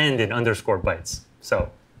 it should end in _bytes. So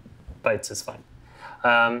bytes is fine.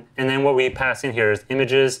 And then what we pass in here is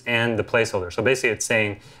images and the placeholder. So basically it's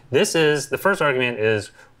saying this is, the first argument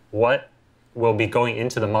is what will be going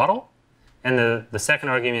into the model. And the second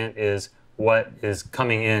argument is what is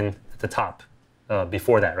coming in at the top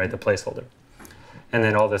before that, right, the placeholder. And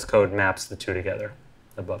then all this code maps the 2 together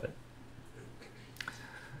above it.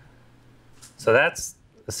 So that's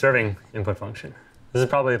the serving input function. This is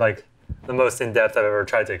probably like the most in-depth I've ever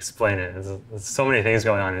tried to explain it. There's so many things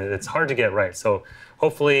going on. It's hard to get right. So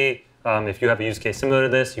hopefully, if you have a use case similar to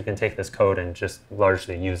this, you can take this code and just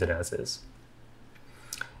largely use it as is.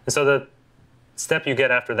 And so the step you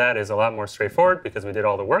get after that is a lot more straightforward because we did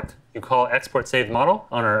all the work. You call export saved model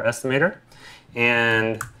on our estimator,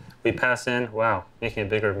 and we pass in, wow, making it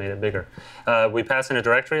bigger made it bigger. We pass in a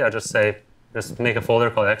directory. I'll just say, just make a folder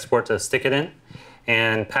called export to stick it in,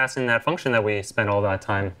 and pass in that function that we spent all that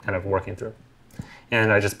time kind of working through.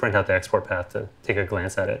 And I just print out the export path to take a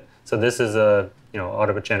glance at it. So this is a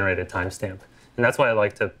auto-generated timestamp. And that's why I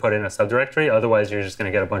like to put in a subdirectory. Otherwise, you're just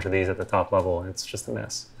going to get a bunch of these at the top level, and it's just a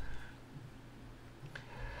mess.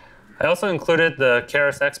 I also included the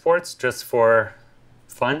Keras exports just for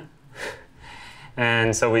fun.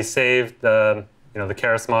 And so we saved the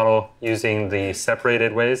Keras model using the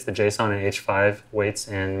separated ways, the JSON and H5 weights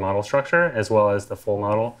and model structure, as well as the full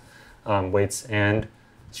model weights and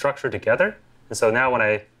structure together. And so now when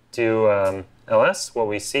I do ls, what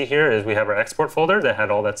we see here is we have our export folder that had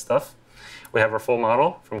all that stuff. We have our full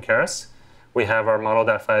model from Keras. We have our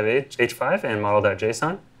model.h5 and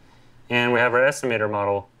model.json. And we have our estimator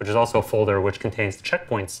model, which is also a folder which contains the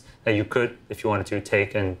checkpoints that you could, if you wanted to,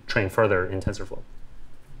 take and train further in TensorFlow.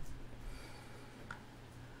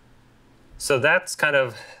 So that's kind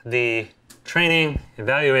of the training,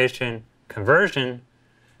 evaluation, conversion,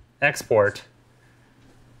 export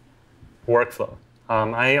workflow.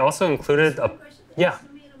 I also included a, yeah. The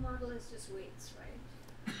estimator model is just weights,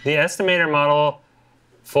 right? The estimator model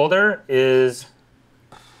folder is,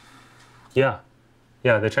 yeah,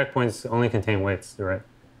 the checkpoints only contain weights, you're right.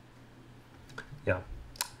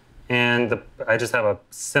 And I just have a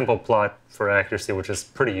simple plot for accuracy, which is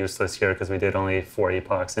pretty useless here because we did only 4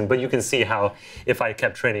 epochs. But you can see how if I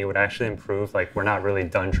kept training, it would actually improve. Like, we're not really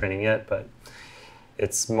done training yet, but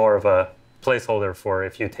it's more of a placeholder for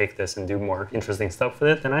if you take this and do more interesting stuff with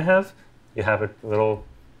it than I have. You have a little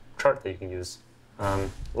chart that you can use.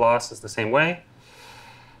 Loss is the same way.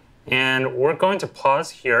 And we're going to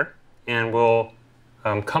pause here, and we'll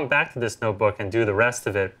come back to this notebook and do the rest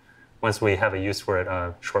of it once we have a use for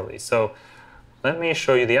it shortly. So let me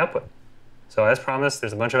show you the output. So as promised,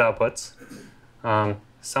 there's a bunch of outputs.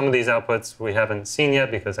 Some of these outputs we haven't seen yet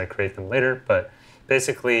because I create them later, but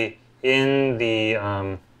basically in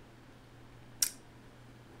the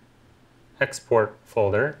export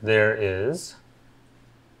folder, there is,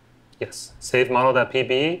 yes, save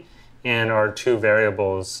model.pb, and our 2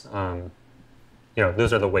 variables,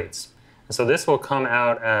 those are the weights. And so this will come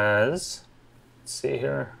out as, let's see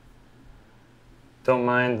here, don't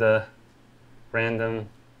mind the random,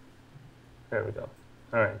 there we go.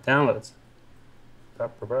 All right, downloads.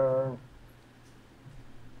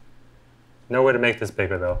 No way to make this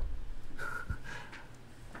bigger though.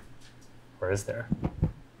 Or is there?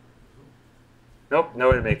 Nope, no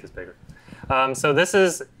way to make this bigger. So this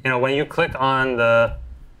is, when you click on the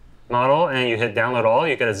model and you hit download all,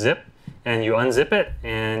 you get a zip, and you unzip it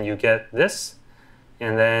and you get this.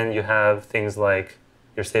 And then you have things like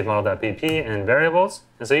your save model.bp and variables.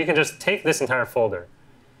 And so you can just take this entire folder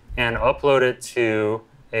and upload it to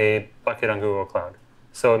a bucket on Google Cloud.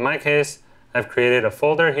 So in my case, I've created a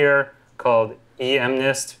folder here called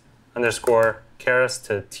emnist underscore keras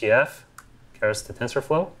to tf, keras to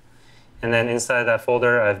TensorFlow. And then inside that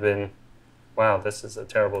folder, I've been, wow, this is a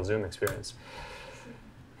terrible Zoom experience.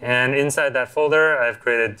 And inside that folder, I've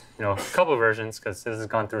created a couple of versions because this has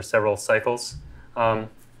gone through several cycles.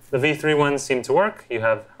 The v3 ones seem to work. You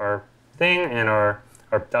have our thing and our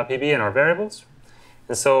 .pb and our variables.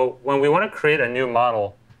 And so when we want to create a new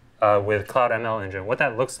model with Cloud ML Engine, what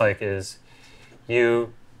that looks like is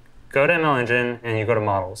you go to ML Engine and you go to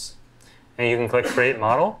Models. And you can click Create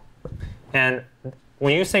Model. And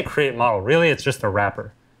when you say Create Model, really it's just a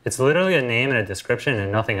wrapper. It's literally a name and a description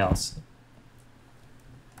and nothing else.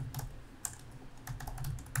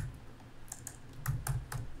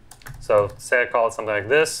 So say I call it something like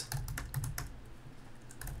this.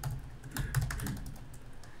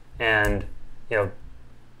 And,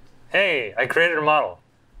 hey, I created a model,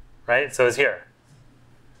 right? So it's here.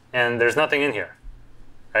 And there's nothing in here,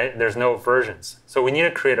 right? There's no versions. So we need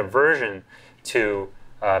to create a version to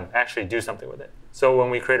actually do something with it. So when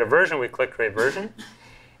we create a version, we click Create Version.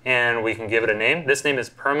 And we can give it a name. This name is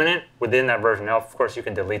permanent within that version. Now, of course, you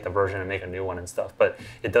can delete the version and make a new one and stuff, but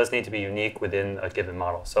it does need to be unique within a given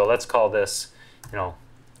model. So let's call this,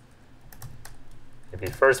 maybe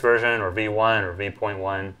first version or v1 or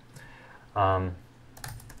v.1.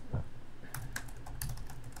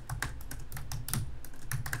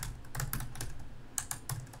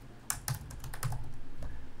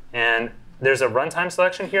 And there's a runtime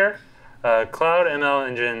selection here. Cloud ML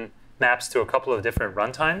Engine maps to a couple of different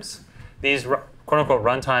runtimes. These quote-unquote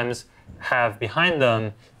runtimes have behind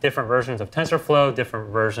them different versions of TensorFlow, different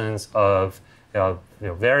versions of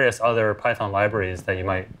various other Python libraries that you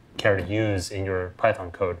might care to use in your Python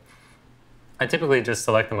code. I typically just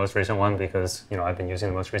select the most recent one because I've been using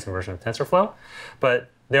the most recent version of TensorFlow. But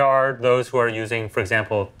there are those who are using, for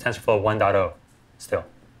example, TensorFlow 1.0 still,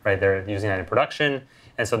 right? They're using that in production.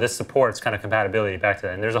 And so this supports kind of compatibility back to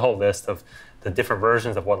that. And there's a whole list of the different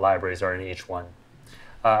versions of what libraries are in each one.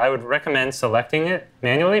 I would recommend selecting it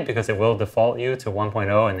manually because it will default you to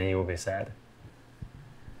 1.0 and then you will be sad.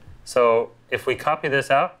 So if we copy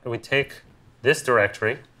this out, we take this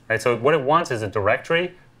directory, right? So what it wants is a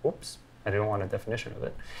directory. Oops, I didn't want a definition of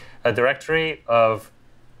it. A directory of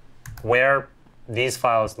where these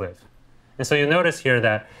files live. And so you'll notice here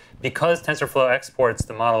that because TensorFlow exports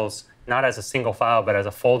the models not as a single file, but as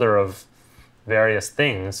a folder of various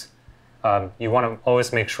things, you want to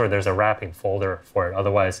always make sure there's a wrapping folder for it.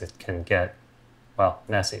 Otherwise, it can get, well,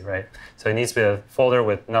 messy, right? So it needs to be a folder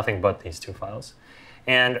with nothing but these 2 files.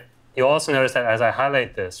 And you'll also notice that as I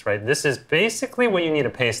highlight this, right, this is basically what you need to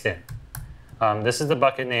paste in. This is the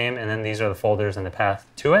bucket name, and then these are the folders and the path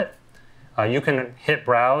to it. You can hit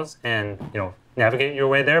browse and navigate your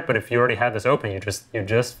way there, but if you already had this open, you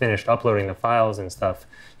just finished uploading the files and stuff,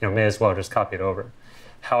 may as well just copy it over.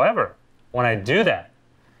 However, when I do that,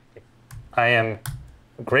 I am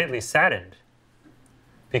greatly saddened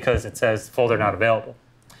because it says folder not available.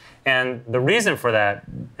 And the reason for that,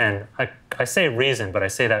 and I say reason, but I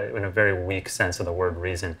say that in a very weak sense of the word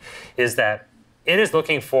reason, is that it is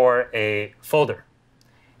looking for a folder.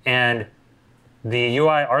 And the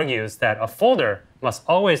UI argues that a folder must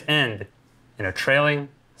always end in a trailing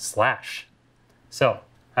slash. So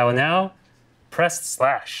I will now press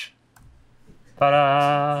slash.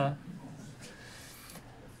 Ta-da!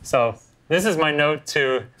 So this is my note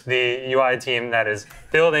to the UI team that is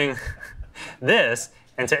building this.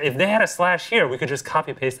 And if they had a slash here, we could just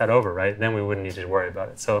copy paste that over, right? Then we wouldn't need to worry about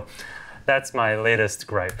it. So that's my latest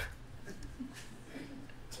gripe.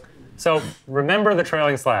 So remember the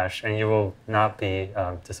trailing slash, and you will not be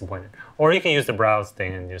disappointed. Or you can use the browse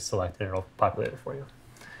thing and just select it, and it'll populate it for you.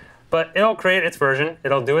 But it'll create its version.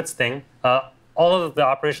 It'll do its thing. All of the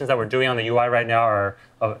operations that we're doing on the UI right now are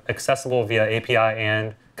accessible via API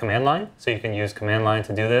and command line. So you can use command line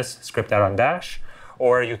to do this, script out on Bash.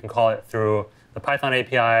 Or you can call it through the Python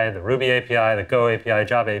API, the Ruby API, the Go API,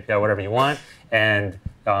 Java API, whatever you want, and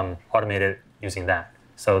automate it using that.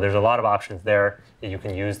 So there's a lot of options there. You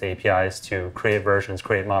can use the APIs to create versions,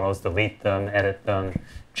 create models, delete them, edit them,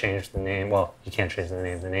 change the name. Well, you can't change the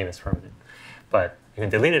name. The name is permanent. But you can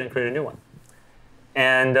delete it and create a new one.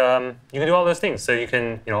 And you can do all those things. So you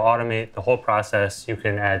can automate the whole process. You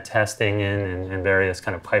can add testing in and various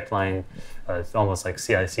kind of pipeline. It's almost like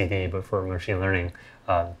CI/CD, but for machine learning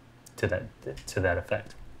to that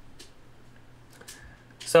effect.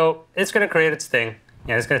 So it's going to create its thing.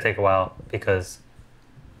 And it's going to take a while because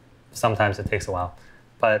sometimes it takes a while.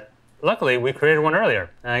 But luckily, we created one earlier.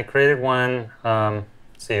 And I created one,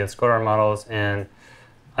 let's go to our models. And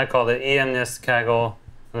I called it emnist Kaggle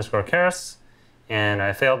 _ Keras. And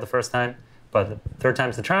I failed the first time, but the third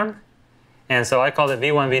time's the charm. And so I called it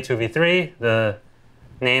v1, v2, v3. The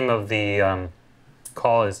name of the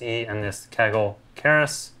call is emnist Kaggle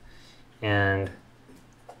Keras. And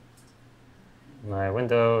my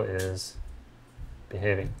window is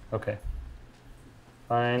behaving. OK.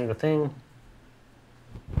 Find the thing.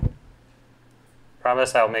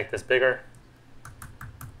 Promise I'll make this bigger.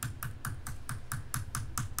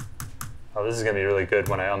 Oh, this is going to be really good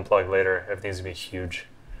when I unplug later. Everything's going to be huge.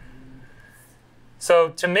 So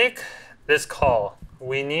to make this call,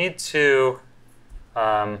 we need to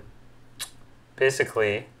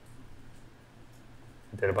basically,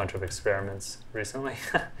 I did a bunch of experiments recently.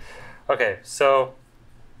 OK, so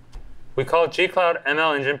we call gcloud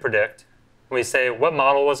ML engine predict. We say what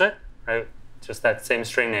model was it, right? Just that same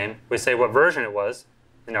string name. We say what version it was,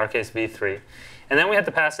 in our case v3. And then we have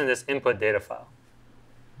to pass in this input data file.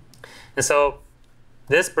 And so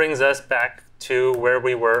this brings us back to where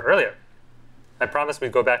we were earlier. I promised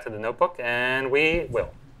we'd go back to the notebook, and we will,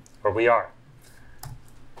 or we are.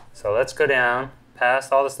 So let's go down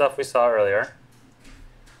past all the stuff we saw earlier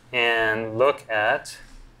and look at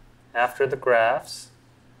after the graphs.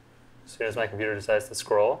 As soon as my computer decides to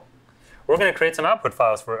scroll, we're going to create some output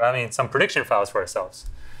files some prediction files for ourselves.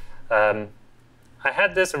 I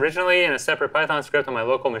had this originally in a separate Python script on my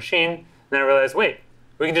local machine, and then I realized, wait,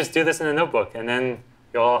 we can just do this in the notebook, and then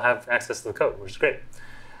you'll all have access to the code, which is great.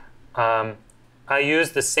 I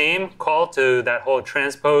used the same call to that whole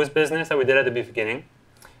transpose business that we did at the beginning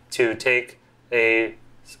to take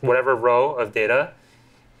whatever row of data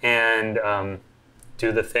and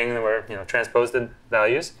do the thing where transpose the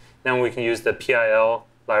values. Then we can use the PIL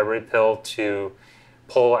library pill to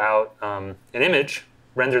pull out an image,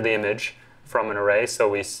 render the image from an array.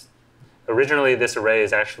 So originally this array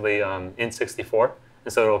is actually int64.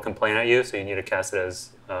 And so it'll complain at you, so you need to cast it as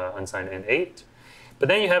unsigned int8. But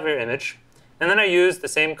then you have your image. And then I used the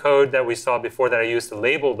same code that we saw before that I used to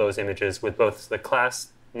label those images with both the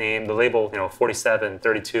class name, the label 47,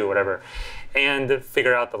 32, whatever, and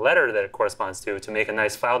figure out the letter that it corresponds to make a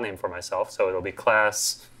nice file name for myself. So it'll be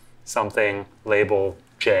class something label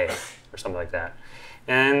J or something like that.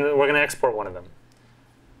 And we're going to export one of them.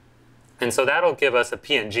 And so that'll give us a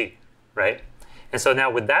PNG, right? And so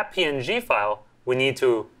now with that PNG file, we need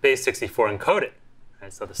to base64 encode it.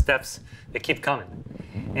 Right? So the steps, they keep coming.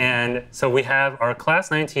 And so we have our class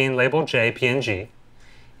 19 label J PNG.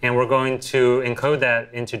 And we're going to encode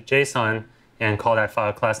that into JSON and call that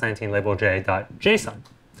file class 19 label J.json.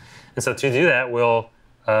 And so to do that, we'll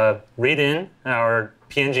read in our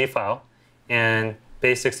PNG file and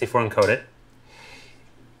base64 encode it.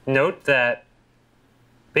 Note that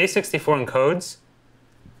base64 encodes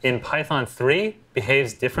in Python 3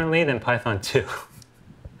 behaves differently than Python 2.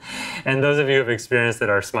 And those of you who have experienced it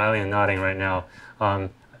are smiling and nodding right now.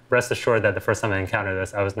 Rest assured that the first time I encountered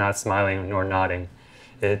this, I was not smiling nor nodding.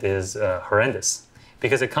 It is horrendous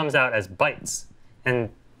because it comes out as bytes. And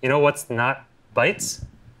you know what's not bytes?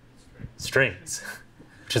 Strings,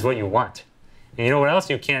 which is what you want. And you know what else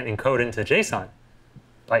you can't encode into JSON?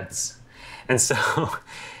 Bytes. And so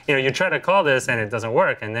you try to call this and it doesn't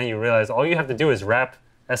work. And then you realize all you have to do is wrap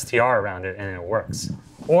str around it and it works.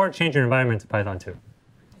 Or change your environment to Python 2.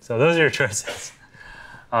 So those are your choices.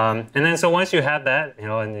 And then so once you have that,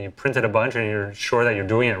 and you print it a bunch and you're sure that you're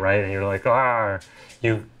doing it right and you're like,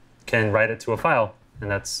 you can write it to a file. And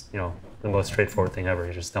that's the most straightforward thing ever.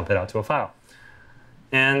 You just dump it out to a file.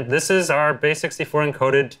 And this is our base64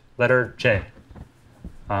 encoded letter J.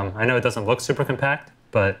 I know it doesn't look super compact,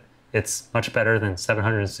 but it's much better than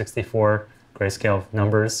 764 grayscale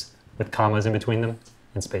numbers with commas in between them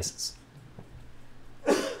and spaces.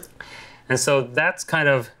 And so that's kind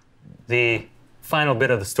of the final bit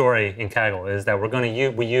of the story in Kaggle, is that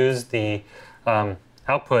we use the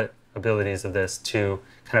output abilities of this to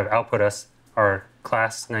kind of output us our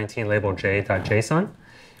class 19 label j.json,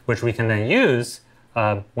 which we can then use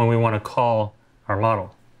when we want to call our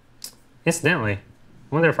model. Incidentally,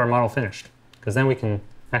 I wonder if our model finished, because then we can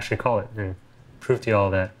actually call it and prove to you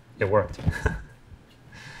all that it worked.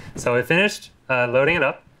 So it finished loading it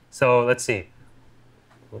up. So let's see.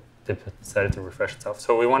 It decided to refresh itself.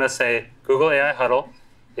 So we want to say Google AI Huddle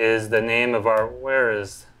is the name of our, I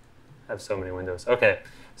have so many windows. OK,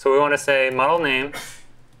 so we want to say model name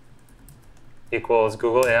equals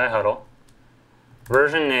Google AI Huddle.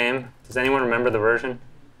 Version name, does anyone remember the version?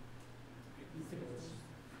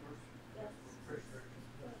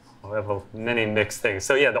 We have many mixed things.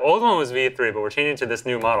 So yeah, the old one was v3, but we're changing to this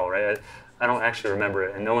new model, right? I don't actually remember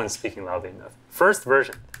it, and no one's speaking loudly enough. First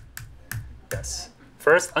version. Yes.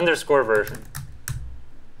 First _ version.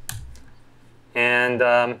 And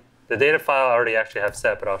the data file I already actually have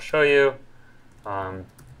set, but I'll show you.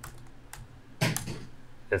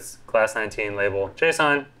 It's class 19 label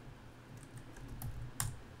JSON.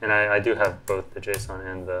 And I do have both the JSON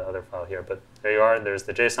and the other file here. But there you are. There's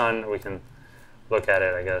the JSON. We can look at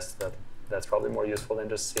it. I guess that's probably more useful than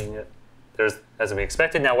just seeing it. There's as we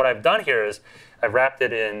expected. Now what I've done here is I've wrapped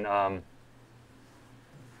it in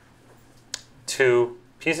two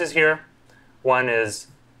pieces here. One is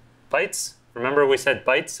bytes. Remember we said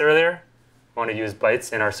bytes earlier? We want to use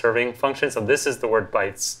bytes in our serving function. So this is the word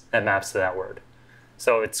bytes that maps to that word.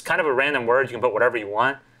 So it's kind of a random word. You can put whatever you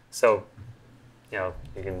want. So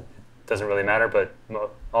it doesn't really matter, but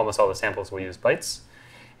almost all the samples will use bytes.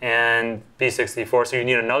 And B64, so you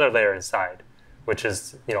need another layer inside, which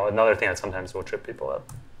is another thing that sometimes will trip people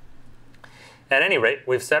up. At any rate,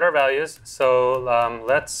 we've set our values. So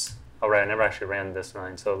let's, I never actually ran this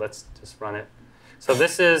line, so let's just run it. So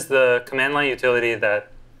this is the command line utility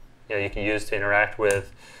that you can use to interact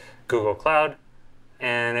with Google Cloud,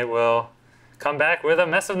 and it will come back with a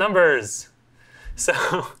mess of numbers.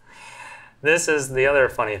 So this is the other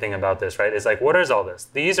funny thing about this, right? It's like, what is all this?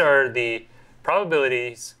 These are the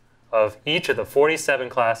probabilities of each of the 47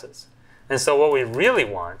 classes. And so what we really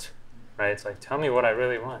want, right? It's like, tell me what I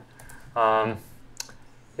really want,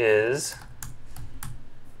 is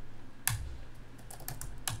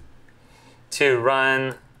to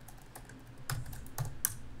run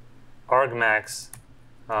argmax.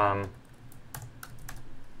 And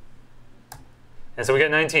so we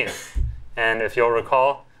get 19. And if you'll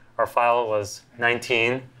recall, our file was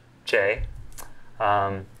 19J.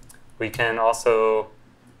 We can also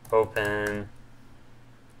open,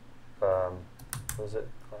 what was it?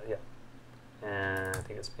 Yeah. And I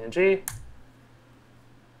think it's PNG.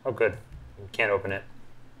 Oh, good. We can't open it,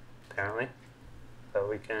 apparently. So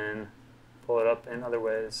we can pull it up in other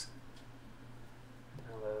ways.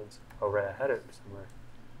 Downloads. Oh, right, I had it somewhere.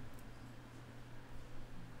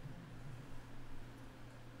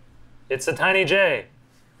 It's a tiny J.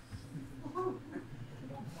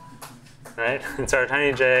 Right? It's our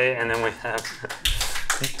tiny J, and then we have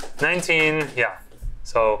 19. Yeah.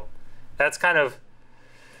 So that's kind of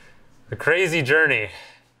a crazy journey.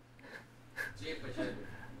 J for journey.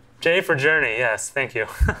 J for journey. Yes, thank you.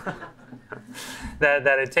 that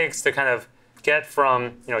it takes to kind of get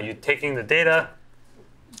from you taking the data.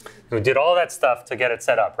 We did all that stuff to get it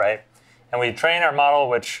set up, right? And we train our model,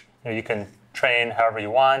 which you can train however you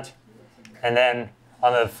want. And then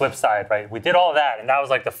on the flip side, right, we did all that, and that was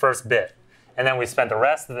like the first bit. And then we spent the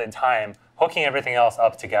rest of the time hooking everything else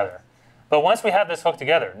up together. But once we have this hooked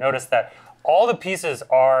together, notice that all the pieces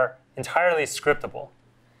are entirely scriptable.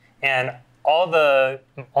 And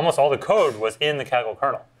almost all the code was in the Kaggle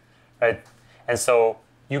kernel, right? And so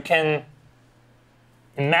you can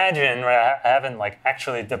imagine, right, I haven't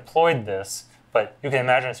actually deployed this, but you can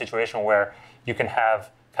imagine a situation where you can have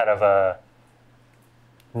kind of a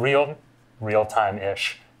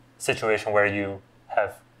real-time-ish situation where you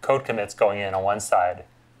have code commits going in on one side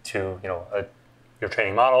to your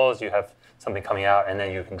training models, you have something coming out, and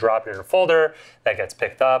then you can drop it in a folder that gets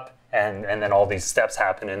picked up, and then all these steps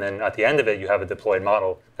happen, and then at the end of it, you have a deployed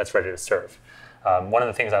model that's ready to serve. One of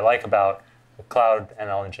the things I like about the Cloud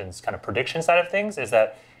ML Engine's kind of prediction side of things is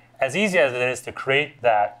that as easy as it is to create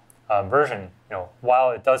that version,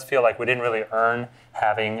 while it does feel like we didn't really earn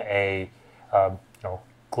having a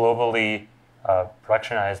globally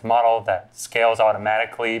productionized model that scales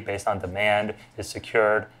automatically based on demand, is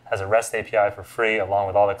secured, has a REST API for free, along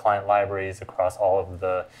with all the client libraries across all of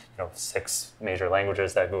the 6 major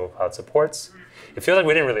languages that Google Cloud supports. It feels like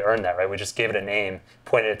we didn't really earn that, right? We just gave it a name,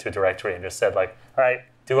 pointed it to a directory, and just said like, all right,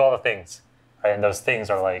 do all the things, right? And those things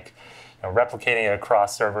are like replicating it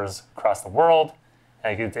across servers across the world.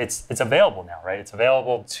 Like it's available now, right? It's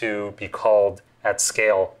available to be called at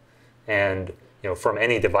scale, and from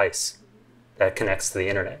any device that connects to the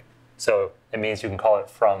internet. So it means you can call it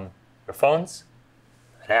from your phones,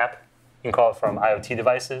 an app. You can call it from IoT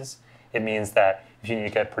devices. It means that if you need to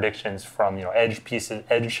get predictions from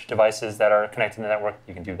edge devices that are connected to the network,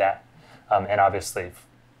 you can do that. And obviously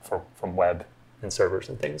from web and servers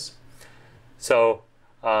and things. So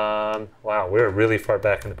wow, we're really far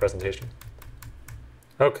back in the presentation.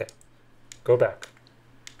 OK, go back.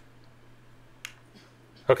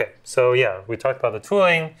 OK, so yeah, we talked about the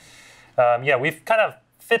tooling. Yeah, we've kind of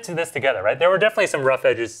fit this together, right? There were definitely some rough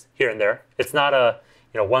edges here and there. It's not a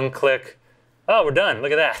one click, oh, we're done,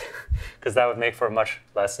 look at that, because that would make for a much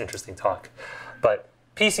less interesting talk. But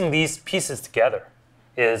piecing these pieces together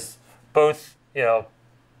is both,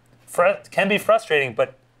 can be frustrating,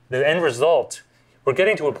 but the end result, we're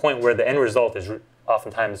getting to a point where the end result is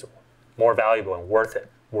oftentimes more valuable and worth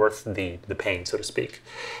it, worth the pain, so to speak.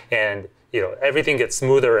 And everything gets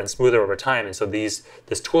smoother and smoother over time, and so this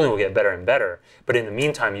tooling will get better and better. But in the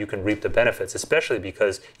meantime, you can reap the benefits, especially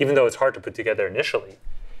because even though it's hard to put together initially,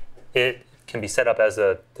 it can be set up as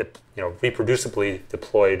a reproducibly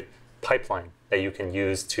deployed pipeline that you can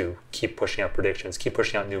use to keep pushing out predictions, keep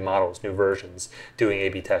pushing out new models, new versions, doing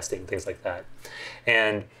A/B testing, things like that.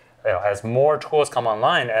 And as more tools come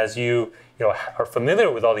online, as you are familiar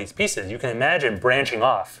with all these pieces, you can imagine branching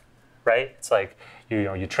off, right? It's like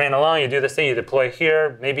you train along, you do this thing, you deploy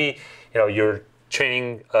here. Maybe you're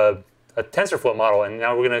training a TensorFlow model, and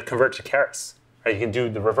now we're going to convert to Keras. Right? You can do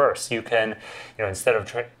the reverse. You can, instead of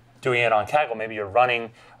doing it on Kaggle, maybe you're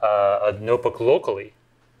running a notebook locally,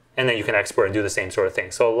 and then you can export and do the same sort of thing.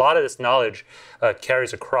 So a lot of this knowledge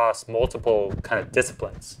carries across multiple kind of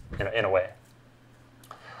disciplines in a way.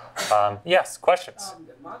 Yes, questions?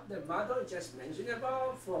 The model you just mentioned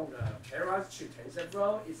about from the Keras to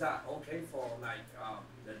TensorFlow, is that okay for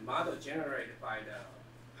the model generated by the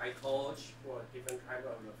PyTorch or different type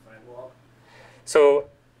of framework? So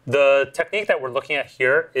the technique that we're looking at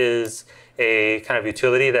here is a kind of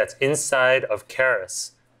utility that's inside of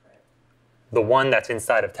Keras, the one that's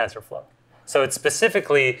inside of TensorFlow. So it's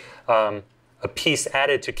specifically a piece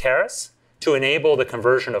added to Keras to enable the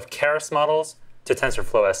conversion of Keras models to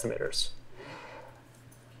TensorFlow estimators.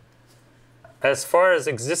 As far as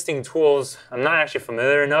existing tools, I'm not actually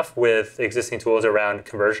familiar enough with existing tools around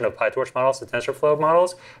conversion of PyTorch models to TensorFlow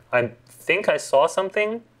models. I think I saw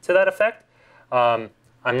something to that effect. I'm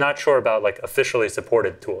not sure about officially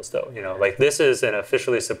supported tools though. This is an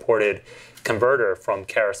officially supported converter from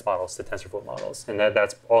Keras models to TensorFlow models, and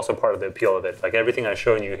that's also part of the appeal of it. Like everything I've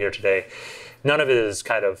shown you here today, none of it is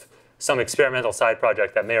kind of some experimental side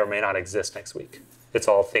project that may or may not exist next week. It's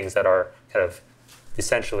all things that are kind of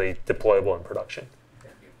essentially deployable in production.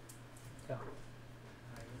 Thank you. Yeah.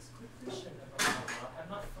 Just a quick question about, I'm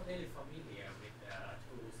not really familiar with the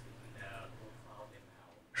tools in the Google Cloud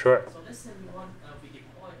ML. Sure. So let's say we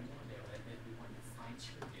deploy a model and then we want to fine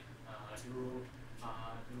tune it. Do Google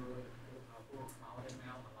Cloud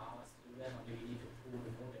ML allow us to do that, or do we need to pull the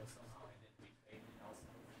model somehow and then we train it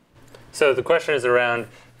ourselves? So the question is around,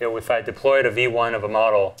 if I deployed a V1 of a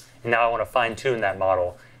model, and now I want to fine tune that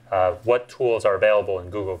model, what tools are available in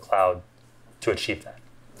Google Cloud to achieve that?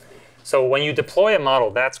 So when you deploy a model,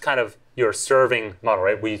 that's kind of your serving model,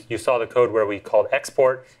 right? You saw the code where we called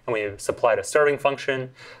export, and we supplied a serving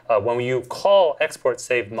function. When you call export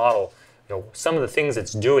save model, some of the things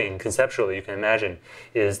it's doing conceptually, you can imagine,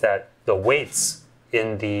 is that the weights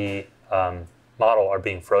in the model are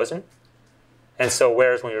being frozen. And so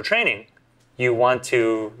whereas when you're training, you want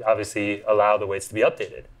to obviously allow the weights to be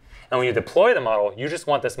updated. And when you deploy the model, you just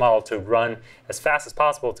want this model to run as fast as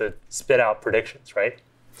possible to spit out predictions, right?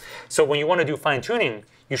 So when you want to do fine tuning,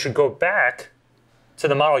 you should go back to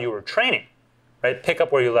the model you were training, right? Pick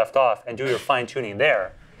up where you left off and do your fine tuning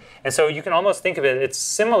there. And so you can almost think of it, it's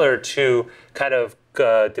similar to kind of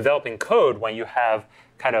developing code when you have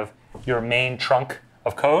kind of your main trunk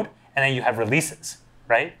of code, and then you have releases,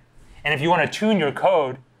 right? And if you want to tune your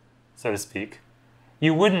code, so to speak,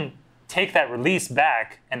 you wouldn't take that release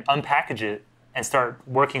back and unpackage it and start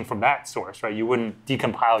working from that source, right? You wouldn't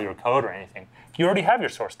decompile your code or anything. You already have your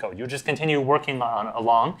source code. You just continue working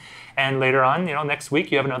along, and later on, next week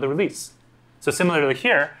you have another release. So similarly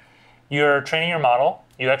here, you're training your model,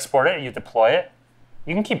 you export it, you deploy it.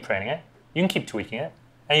 You can keep training it, you can keep tweaking it,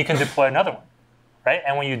 and you can deploy another one, right?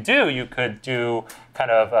 And when you do, you could do kind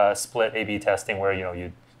of split A/B testing where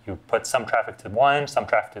you put some traffic to one, some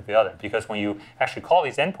traffic to the other. Because when you actually call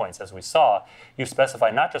these endpoints, as we saw, you specify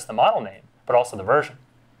not just the model name, but also the version.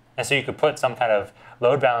 And so you could put some kind of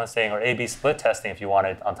load balancing or A/B split testing if you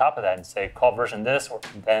wanted on top of that and say, call version this, or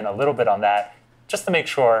then a little bit on that, just to make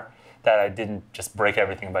sure that I didn't just break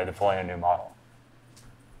everything by deploying a new model.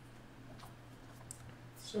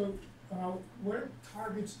 So what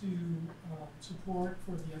targets do you support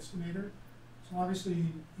for the estimator? So obviously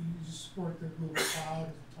you support the Google Cloud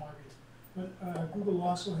as a target, but Google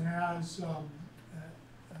also has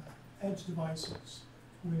edge devices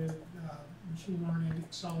with machine learning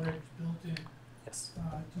accelerators built in. Yes.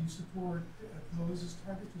 Do you support those as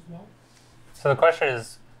targets as well? So the question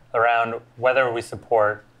is around whether we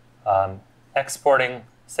support exporting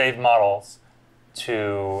saved models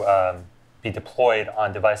to be deployed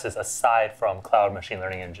on devices aside from cloud machine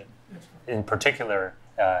learning engine, in particular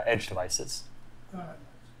edge devices.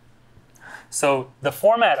 So the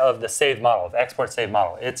format of the saved model, of export saved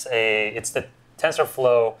model, it's the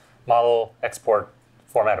TensorFlow model export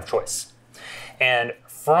format of choice. And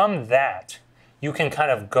from that, you can kind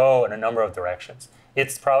of go in a number of directions.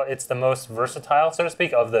 It's the most versatile, so to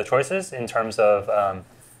speak, of the choices in terms of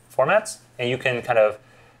formats, and you can kind of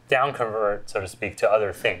down convert, so to speak, to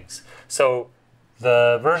other things. So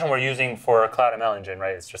the version we're using for Cloud ML Engine,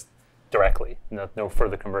 right, is just directly, no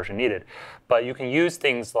further conversion needed. But you can use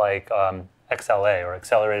things like XLA, or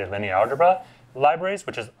Accelerated Linear Algebra libraries,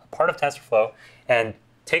 which is part of TensorFlow, and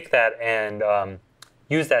take that and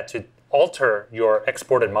use that to alter your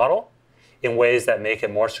exported model in ways that make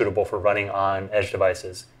it more suitable for running on edge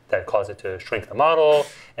devices that cause it to shrink the model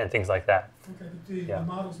and things like that. Okay, but the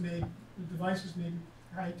devices may be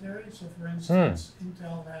proprietary. So for instance,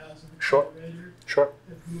 Intel has an accelerator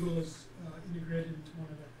that Google has integrated into one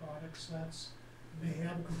of their product sets. They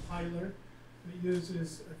have a compiler that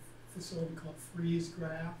uses a facility called freeze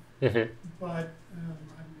graph. Mm-hmm. But I'm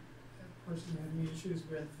personally having issues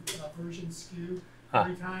with version skew.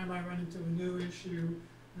 Every time I run into a new issue,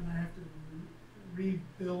 then I have to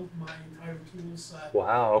rebuild my entire tool set.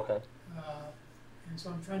 Wow, okay. And so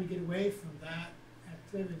I'm trying to get away from that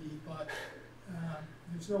activity, but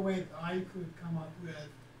there's no way that I could come up with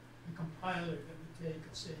a compiler that would take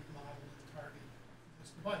a saved model and target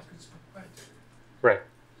this device, because it's proprietary. Right.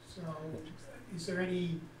 So is there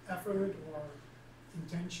any effort or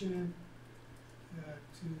intention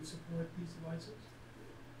to support these devices?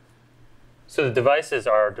 So the devices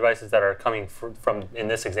are devices that are coming from, in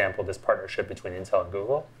this example, this partnership between Intel and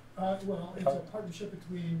Google? Well, it's a partnership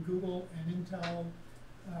between Google and Intel.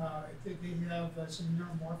 They have some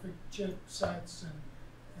neuromorphic chipsets and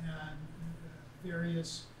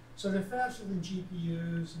various, so they're faster than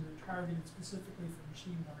GPUs, and they're targeted specifically for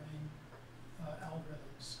machine learning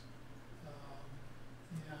algorithms.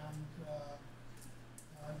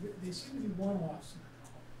 They seem to be one-offs.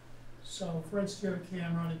 So, for instance, you have a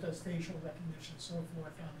camera and it does facial recognition and so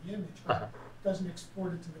forth on the image, but it doesn't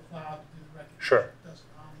export it to the cloud to do the recognition. Sure. It does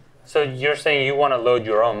it on the So you're saying you want to load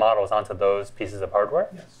your own models onto those pieces of hardware?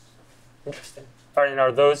 Yes. Interesting. All right, and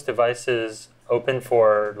are those devices open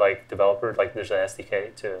for developers? Like there's an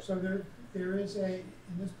SDK too? So there is in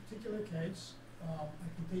this particular case, I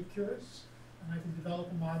can take Keras and I can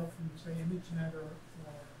develop a model from, say, ImageNet or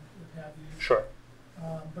what have you. Sure.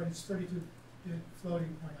 But it's 32-bit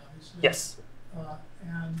floating point, obviously. Yes.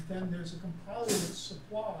 And then there's a compiler that's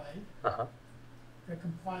supplied that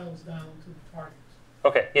compiles down to the target.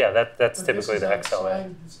 Okay, yeah, that's But typically the XLA. outside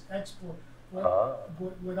of this export.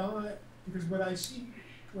 Because what I see,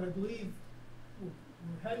 what I believe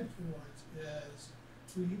we're headed towards is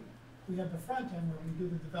we have the front end where we do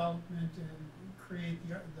the development and create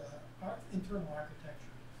our internal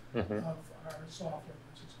architecture of our software,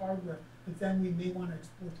 which is hardware. But then we may want to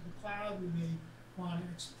export to the cloud. We may want to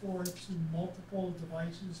export to multiple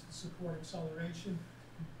devices to support acceleration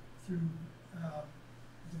through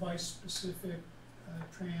device-specific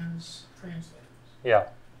translators. Yeah.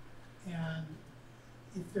 And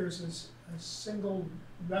if there's a single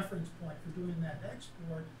reference point for doing that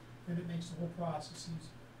export, then it makes the whole process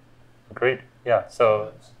easier. Agreed. Yeah.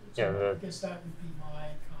 So I guess that would be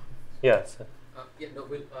my comment. Yes. I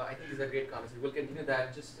think these are great comments. We'll continue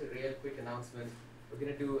that. Just a real quick announcement. We're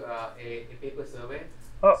going to do a paper survey.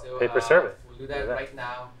 Oh, so, paper survey. We'll do that right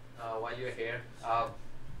now while you're here.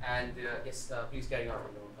 And yes, please carry on.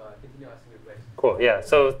 Continue asking your questions. Cool. Yeah.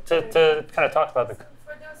 So to kind of talk about the.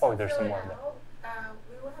 For those Oh, who there's some fill more. it out,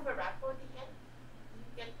 we will have a raffle at the end.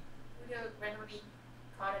 We will randomly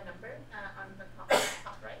call a number on the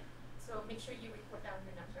top right. So make sure you report down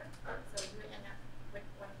your number. So you end up with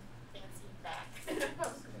one fancy bag.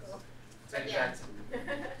 But yeah.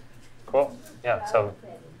 Cool. Yeah. So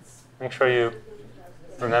make sure you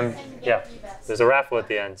remember. Yeah. There's a raffle at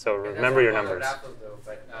the end. So remember your numbers. Raffle though,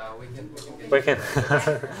 but We can.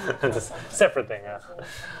 It's a separate thing.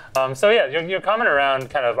 Yeah. So yeah, your comment around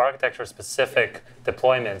kind of architecture-specific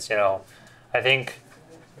deployments. I think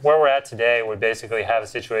where we're at today, we basically have a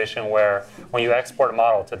situation where when you export a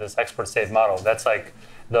model to this export save model, that's like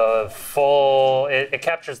the full. It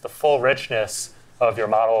captures the full richness of your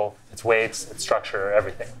model, its weights, its structure,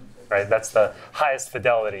 everything. Right. That's the highest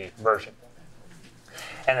fidelity version.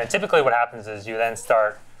 And then typically what happens is you then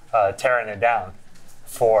start tearing it down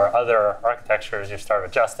for other architectures. You start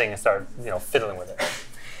adjusting and start fiddling with it.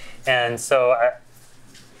 And so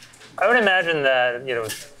I would imagine that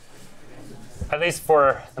at least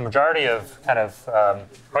for the majority of kind of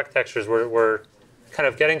architectures, we're kind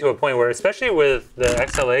of getting to a point where, especially with the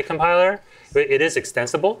XLA compiler, it is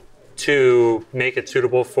extensible to make it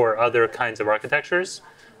suitable for other kinds of architectures.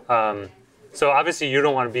 So obviously you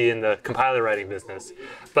don't want to be in the compiler writing business,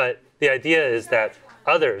 but the idea is that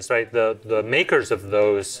others, right, the makers of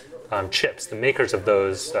those chips, the makers of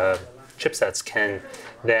those chipsets can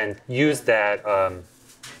then use that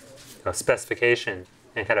specification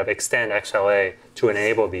and kind of extend XLA to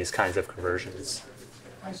enable these kinds of conversions.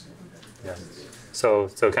 Yeah. So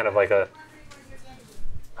kind of like a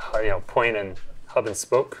point and hub and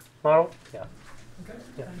spoke model. Yeah.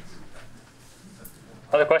 Yeah.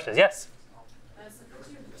 Other questions? Yes. So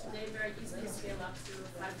could you today very easily scale up to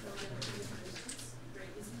 5 million new predictions? Very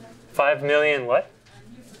easily. 5 million what?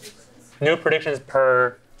 New predictions. New predictions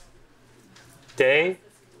per day,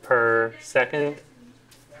 per second?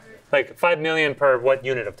 Like 5 million per what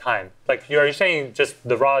unit of time? Like, are you saying just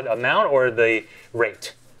the raw amount or the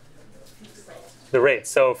rate? The rate.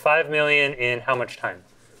 So 5 million in how much time?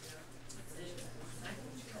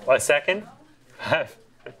 A second?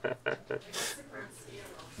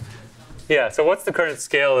 Yeah, so what's the current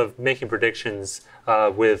scale of making predictions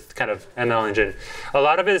with kind of ML engine? A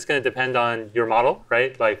lot of it is going to depend on your model,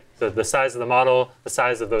 right? Like the size of the model, the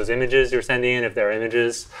size of those images you're sending in, if they're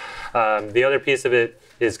images. The other piece of it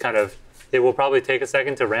is kind of, it will probably take a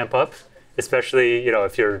second to ramp up, especially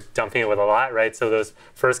if you're dumping it with a lot, right? So those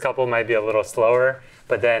first couple might be a little slower,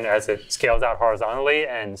 but then as it scales out horizontally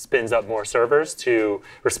and spins up more servers to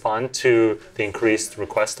respond to the increased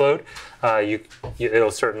request load,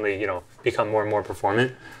 it'll certainly become more and more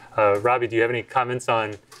performant. Robbie, do you have any comments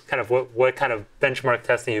on kind of what kind of benchmark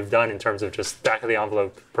testing you've done in terms of just back of the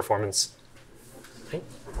envelope performance?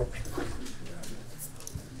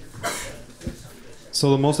 So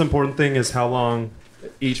the most important thing is how long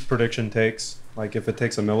each prediction takes. Like if it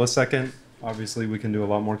takes a millisecond, obviously we can do a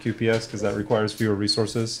lot more QPS because that requires fewer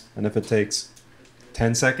resources. And if it takes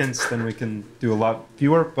 10 seconds, then we can do a lot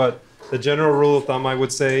fewer. But the general rule of thumb I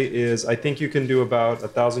would say is I think you can do about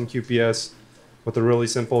 1,000 QPS with a really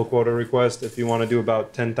simple quota request. If you want to do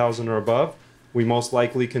about 10,000 or above, we most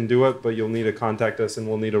likely can do it, but you'll need to contact us and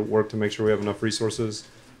we'll need to work to make sure we have enough resources.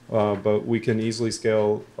 But we can easily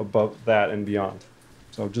scale above that and beyond.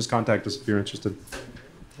 So just contact us if you're interested.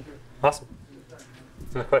 Awesome.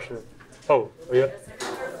 Another question? Oh, yeah.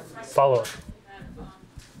 Follow up.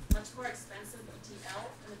 Much more expensive ETL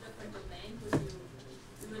in a different domain. Would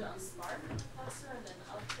you do it on Spark cluster and then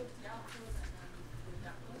output the output and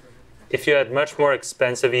then download? If you had much more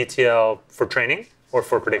expensive ETL for training or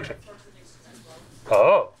for prediction? For prediction as well.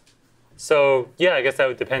 Oh. So yeah, I guess that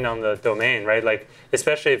would depend on the domain, right? Like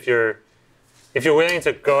especially if you're willing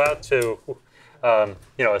to go out to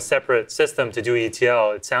a separate system to do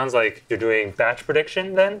ETL, it sounds like you're doing batch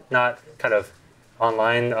prediction then, not kind of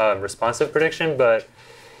online responsive prediction. But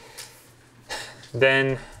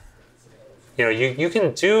then you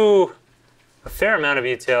can do a fair amount of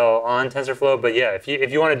ETL on TensorFlow. But yeah, if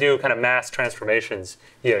you want to do kind of mass transformations,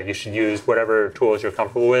 you should use whatever tools you're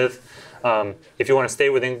comfortable with. If you want to stay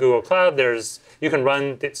within Google Cloud, you can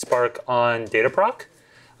run Spark on Dataproc.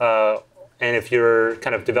 And if you're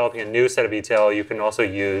kind of developing a new set of ETL, you can also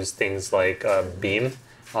use things like Beam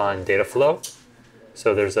on Dataflow.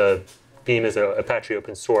 So Beam is an Apache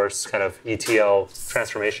open source kind of ETL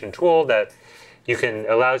transformation tool that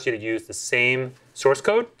allows you to use the same source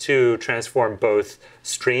code to transform both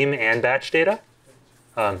stream and batch data.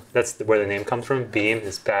 That's where the name comes from. Beam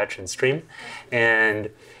is batch and stream, and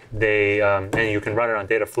you can run it on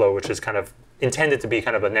Dataflow, which is kind of intended to be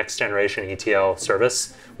kind of a next generation ETL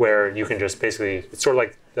service where you can just basically, it's sort of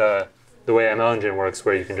like the way ML Engine works,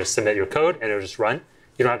 where you can just submit your code and it'll just run.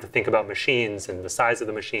 You don't have to think about machines and the size of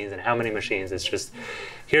the machines and how many machines. It's just,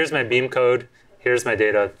 here's my Beam code, here's my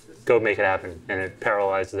data, go make it happen. And it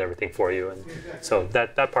parallelizes everything for you. And so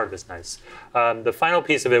that part of it's nice. The final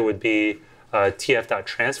piece of it would be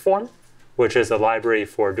tf.transform, which is a library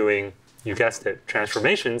for doing, you guessed it,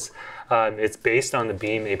 transformations. It's based on the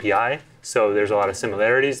Beam API. So there's a lot of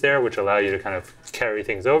similarities there, which allow you to kind of carry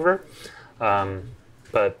things over.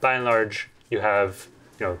 But by and large, you have,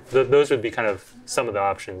 those would be kind of some of the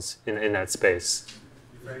options in that space.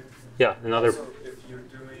 Right. Yeah, another. So if you're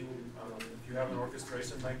doing, if you have an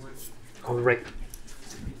orchestration language. Oh, right.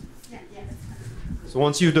 So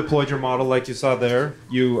once you've deployed your model like you saw there,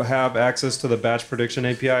 you have access to the batch prediction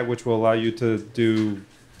API, which will allow you to do,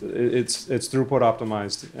 it's throughput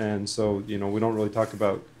optimized. And so, we don't really talk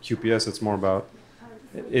about QPS, it's more about,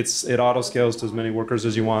 it auto scales to as many workers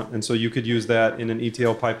as you want. And so you could use that in an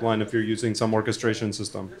ETL pipeline if you're using some orchestration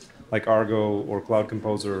system, like Argo or Cloud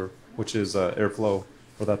Composer, which is Airflow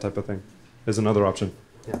or that type of thing, is another option.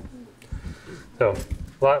 Yeah. So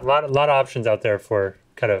a lot of options out there for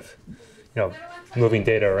kind of, moving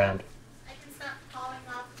data around. I can stop calling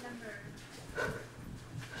off numbers.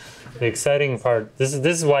 The exciting part, this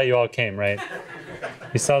is why you all came, right?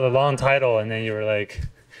 You saw the long title and then you were like,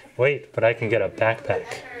 wait, but I can get a backpack.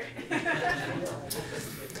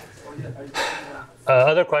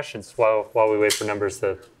 Other questions while we wait for numbers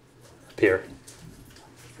to appear?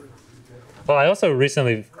 Well, I also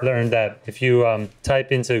recently learned that if you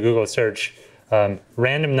type into Google search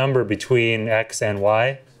random number between X and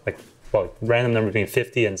Y, random number between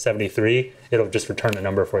 50 and 73, it'll just return a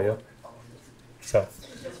number for you. So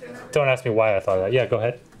don't ask me why I thought of that. Yeah, go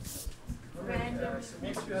ahead. Random. So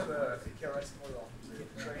once you have a Keras model, you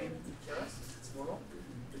can train Keras model,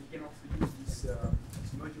 but you can also use this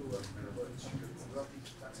module of which you develop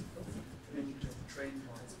each TensorFlow, and then you can train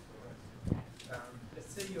on TensorFlow.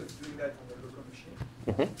 Let's say you're doing that on a local machine.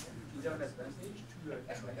 Is there an advantage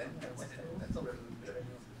to train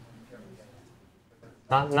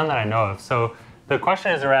None that I know of. So the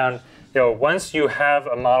question is around, once you have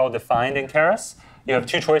a model defined in Keras, you have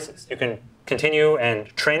two choices. You can continue and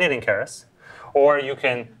train it in Keras, or you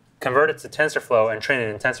can convert it to TensorFlow and train it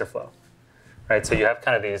in TensorFlow. Right? So you have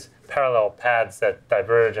kind of these parallel paths that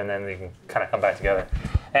diverge, and then they can kind of come back together.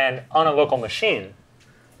 And on a local machine,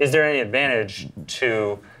 is there any advantage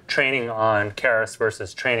to training on Keras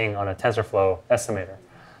versus training on a TensorFlow estimator?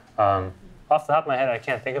 Off the top of my head, I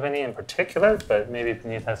can't think of any in particular, but maybe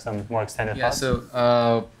Puneet has some more extended thoughts.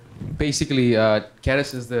 So basically,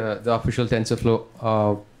 Keras is the official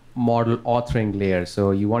TensorFlow model authoring layer.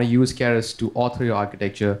 So you want to use Keras to author your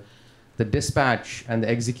architecture. The dispatch and the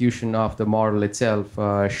execution of the model itself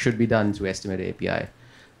should be done through Estimator API.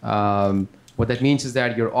 What that means is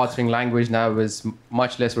that your authoring language now is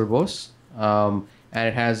much less verbose, and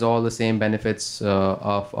it has all the same benefits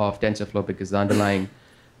of TensorFlow because the underlying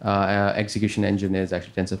execution engine is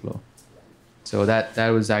actually TensorFlow. So that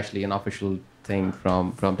was actually an official thing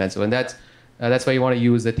from TensorFlow, and that's why you want to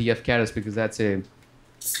use the TF Keras because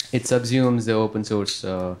it subsumes the open source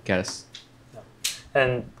Keras.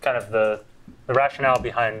 And kind of the rationale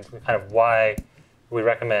behind kind of why we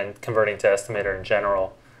recommend converting to Estimator in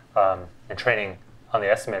general and training on the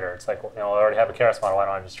Estimator. It's like, I already have a Keras model, why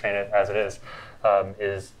don't I just train it as it is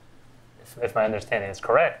if my understanding is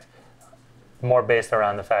correct, more based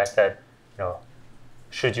around the fact that,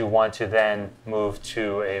 should you want to then move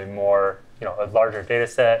to a more, a larger data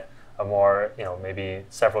set, a more, maybe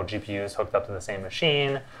several GPUs hooked up to the same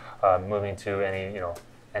machine, moving to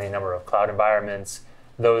any number of cloud environments,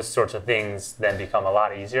 those sorts of things then become a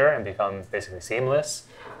lot easier and become basically seamless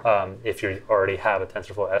if you already have a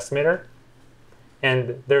TensorFlow estimator.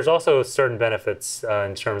 And there's also certain benefits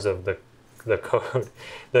in terms of the code.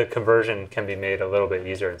 The conversion can be made a little bit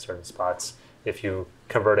easier in certain spots if you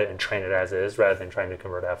convert it and train it as is rather than trying to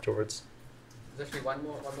convert afterwards. There's actually one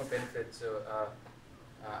more benefit. So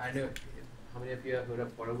I know how many of you have heard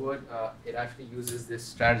of Forward. It actually uses this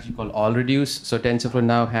strategy called all reduce. So TensorFlow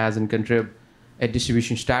now has in contrib a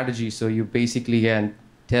distribution strategy. So you basically can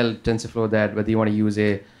tell TensorFlow that whether you want to use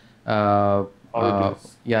a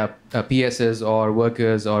PSs or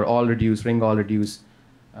workers or all reduce, ring all reduce,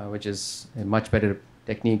 which is a much better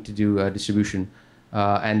technique to do distribution,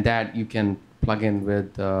 and that you can plug in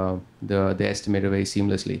with the estimator very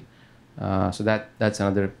seamlessly. So that's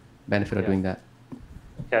another benefit of doing that.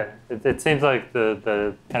 Yeah, it seems like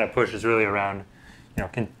the kind of push is really around,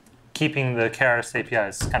 keeping the Keras API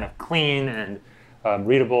as kind of clean and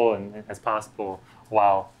readable and as possible,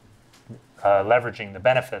 while leveraging the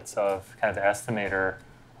benefits of kind of the estimator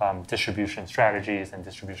distribution strategies and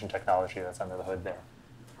distribution technology that's under the hood there.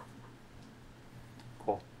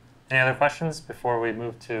 Cool. Any other questions before we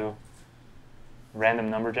move to random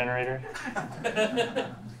number generator?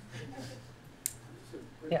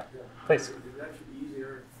 Yeah, please. Is it actually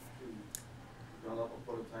easier to develop a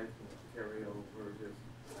prototype and carry over just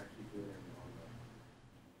actually doing it on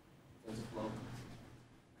the TensorFlow?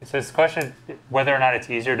 So it's a question whether or not it's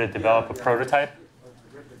easier to develop a prototype.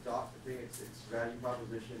 The doc, I think it's value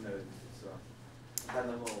proposition that it's a high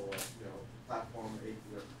level, platform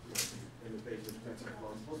interface with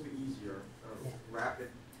TensorFlow. It's supposed to be easier, rapid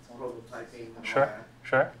prototyping. And Sure, all that.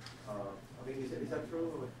 sure. I mean, is that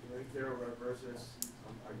true? There versus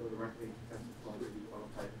I go directly to TensorFlow to do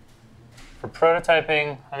prototyping. For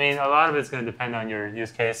prototyping, I mean, a lot of it's going to depend on your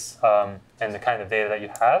use case and the kind of data that you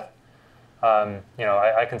have.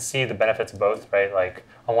 I can see the benefits of both, right? Like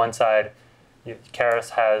on one side,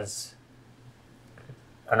 Keras has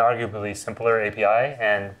an arguably simpler API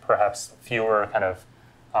and perhaps fewer kind of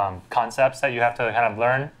concepts that you have to kind of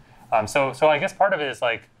learn. So I guess part of it is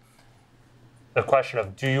like the question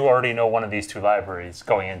of, do you already know one of these two libraries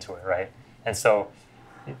going into it, right? And so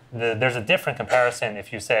there's a different comparison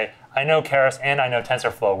if you say, I know Keras and I know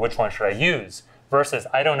TensorFlow, which one should I use? Versus,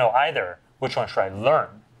 I don't know either, which one should I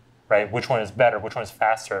learn? Right? Which one is better? Which one is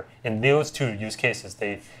faster? In those two use cases,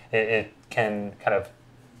 it can kind of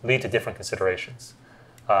lead to different considerations.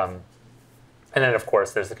 And then, of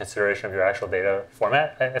course, there's the consideration of your actual data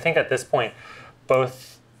format. I think at this point,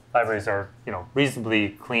 both libraries are reasonably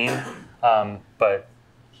clean. But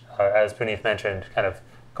as Puneet mentioned, kind of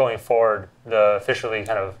going forward, the officially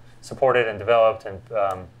kind of supported and developed and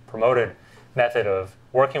promoted method of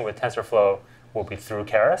working with TensorFlow will be through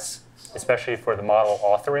Keras, especially for the model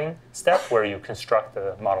authoring step where you construct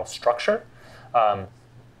the model structure.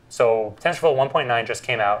 So TensorFlow 1.9 just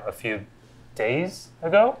came out a few days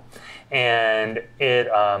ago, and it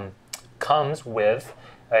comes with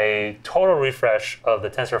a total refresh of the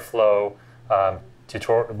TensorFlow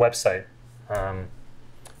tutorial website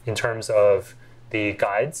in terms of the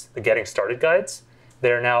guides, the getting started guides.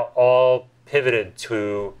 They're now all pivoted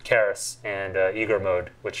to Keras and eager mode,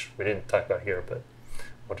 which we didn't talk about here, but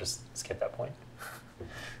we'll just skip that point.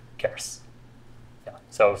 Keras. Yeah.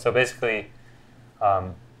 So basically,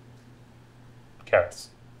 Keras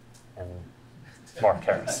and more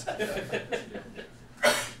Keras.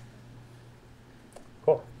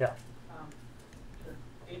 Cool. Yeah.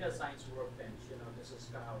 Data science workbench. This is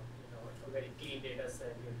kind of a very clean data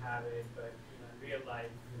set. You have it, but in real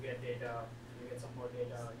life, you get data, you get some more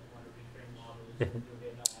data. You want to retrain models, you do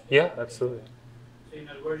data. Yeah, absolutely.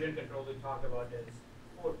 Data. So version control we talked about is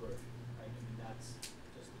code version, right? I mean that's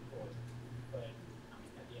just the code. But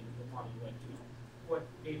at the end of the model, what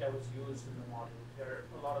data was used in the model? There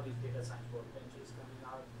are a lot of these data science workbenches coming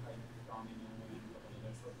out, like Dominion and a couple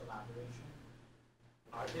others for collaboration.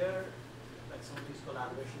 Are there some of these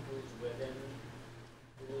collaboration tools within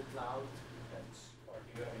Google Cloud? Or do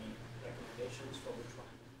you have any recommendations for which one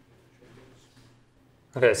you should use?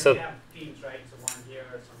 Okay, so you have teams, right? So one here,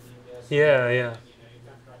 something there. Yeah. You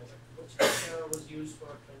can try to which data was used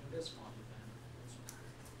for training this model then?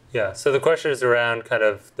 Yeah, so the question is around kind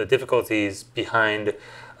of the difficulties behind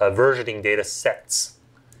versioning data sets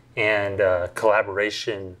and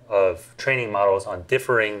collaboration of training models on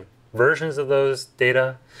differing versions of those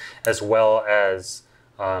data, as well as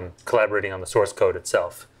collaborating on the source code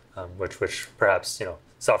itself, which perhaps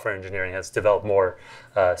software engineering has developed more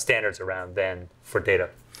standards around than for data.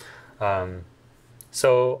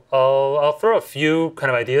 So I'll throw a few kind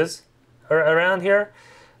of ideas around here.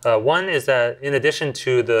 One is that in addition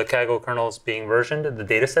to the Kaggle kernels being versioned, the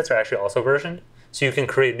data sets are actually also versioned. So you can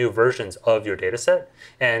create new versions of your data set.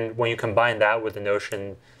 And when you combine that with the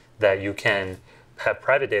notion that you can have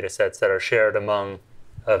private data sets that are shared among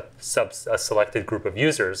a selected group of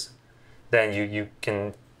users, then you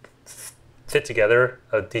can fit together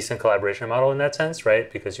a decent collaboration model in that sense,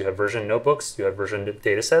 right? Because you have version notebooks, you have version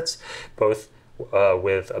data sets, both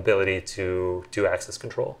with ability to do access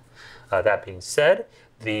control. That being said,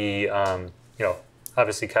 the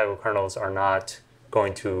obviously Kaggle kernels are not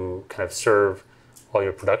going to kind of serve all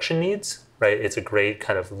your production needs, right? It's a great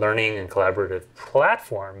kind of learning and collaborative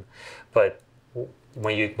platform, but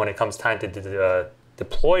when it comes time to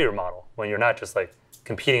deploy your model, when you're not just like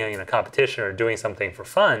competing in a competition or doing something for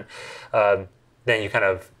fun, then you kind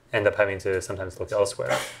of end up having to sometimes look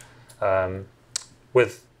elsewhere. You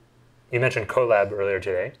mentioned Colab earlier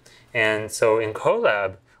today, and so in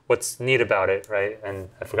Colab, what's neat about it, right? And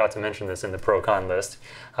I forgot to mention this in the pro-con list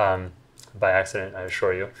by accident, I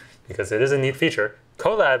assure you, because it is a neat feature.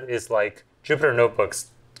 Colab is like Jupyter Notebook's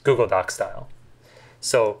Google Docs style.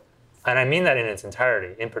 So, and I mean that in its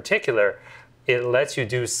entirety. In particular, it lets you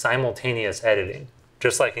do simultaneous editing,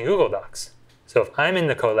 just like in Google Docs. So if I'm in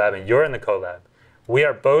the Colab and you're in the Colab, we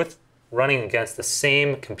are both running against the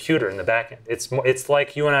same computer in the backend. It's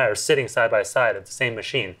like you and I are sitting side by side at the same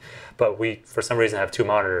machine, but we, for some reason, have two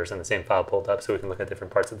monitors and the same file pulled up so we can look at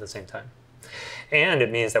different parts at the same time. And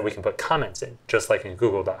it means that we can put comments in, just like in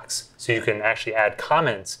Google Docs. So you can actually add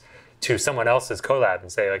comments to someone else's Colab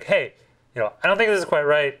and say like, hey, I don't think this is quite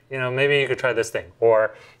right. Maybe you could try this thing.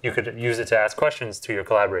 Or you could use it to ask questions to your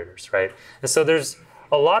collaborators, right? And so there's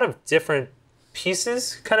a lot of different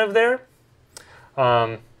pieces kind of there.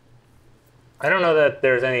 I don't know that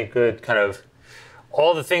there's any good kind of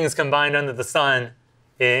all the things combined under the sun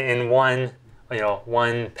in one,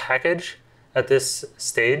 one package at this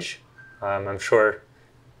stage. I'm sure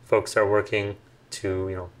folks are working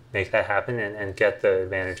to, make that happen and get the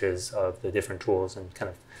advantages of the different tools and kind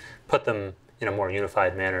of put them in a more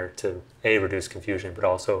unified manner to reduce confusion, but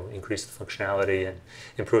also increase the functionality and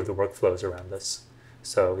improve the workflows around this.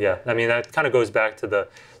 So yeah, I mean, that kind of goes back to the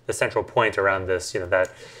central point around this,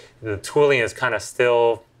 that the tooling is kind of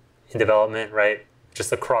still in development, right?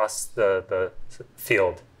 Just across the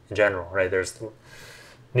field in general, right? There's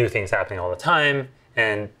new things happening all the time.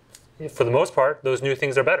 And for the most part, those new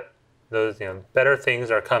things are better. Those better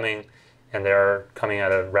things are coming, and they're coming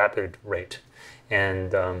at a rapid rate.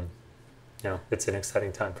 And it's an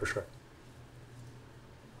exciting time for sure.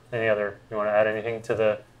 You want to add anything to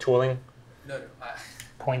the tooling? No.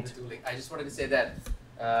 Point. The tooling. I just wanted to say that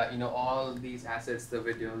all these assets, the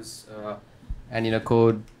videos, and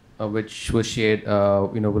code which was shared,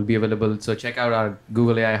 will be available. So check out our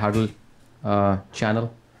Google AI Huddle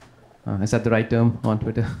channel. Is that the right term on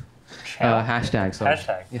Twitter? Hashtag. Sorry.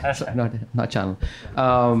 Hashtag. Yeah, Hashtag. Not channel.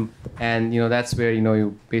 And that's where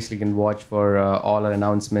you basically can watch for all our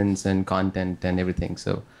announcements and content and everything.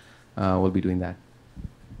 So we'll be doing that.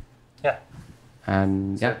 Yeah.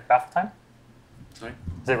 And Is it raffle time? Sorry.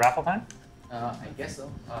 Is it raffle time? I guess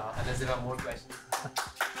so. Unless there are more questions.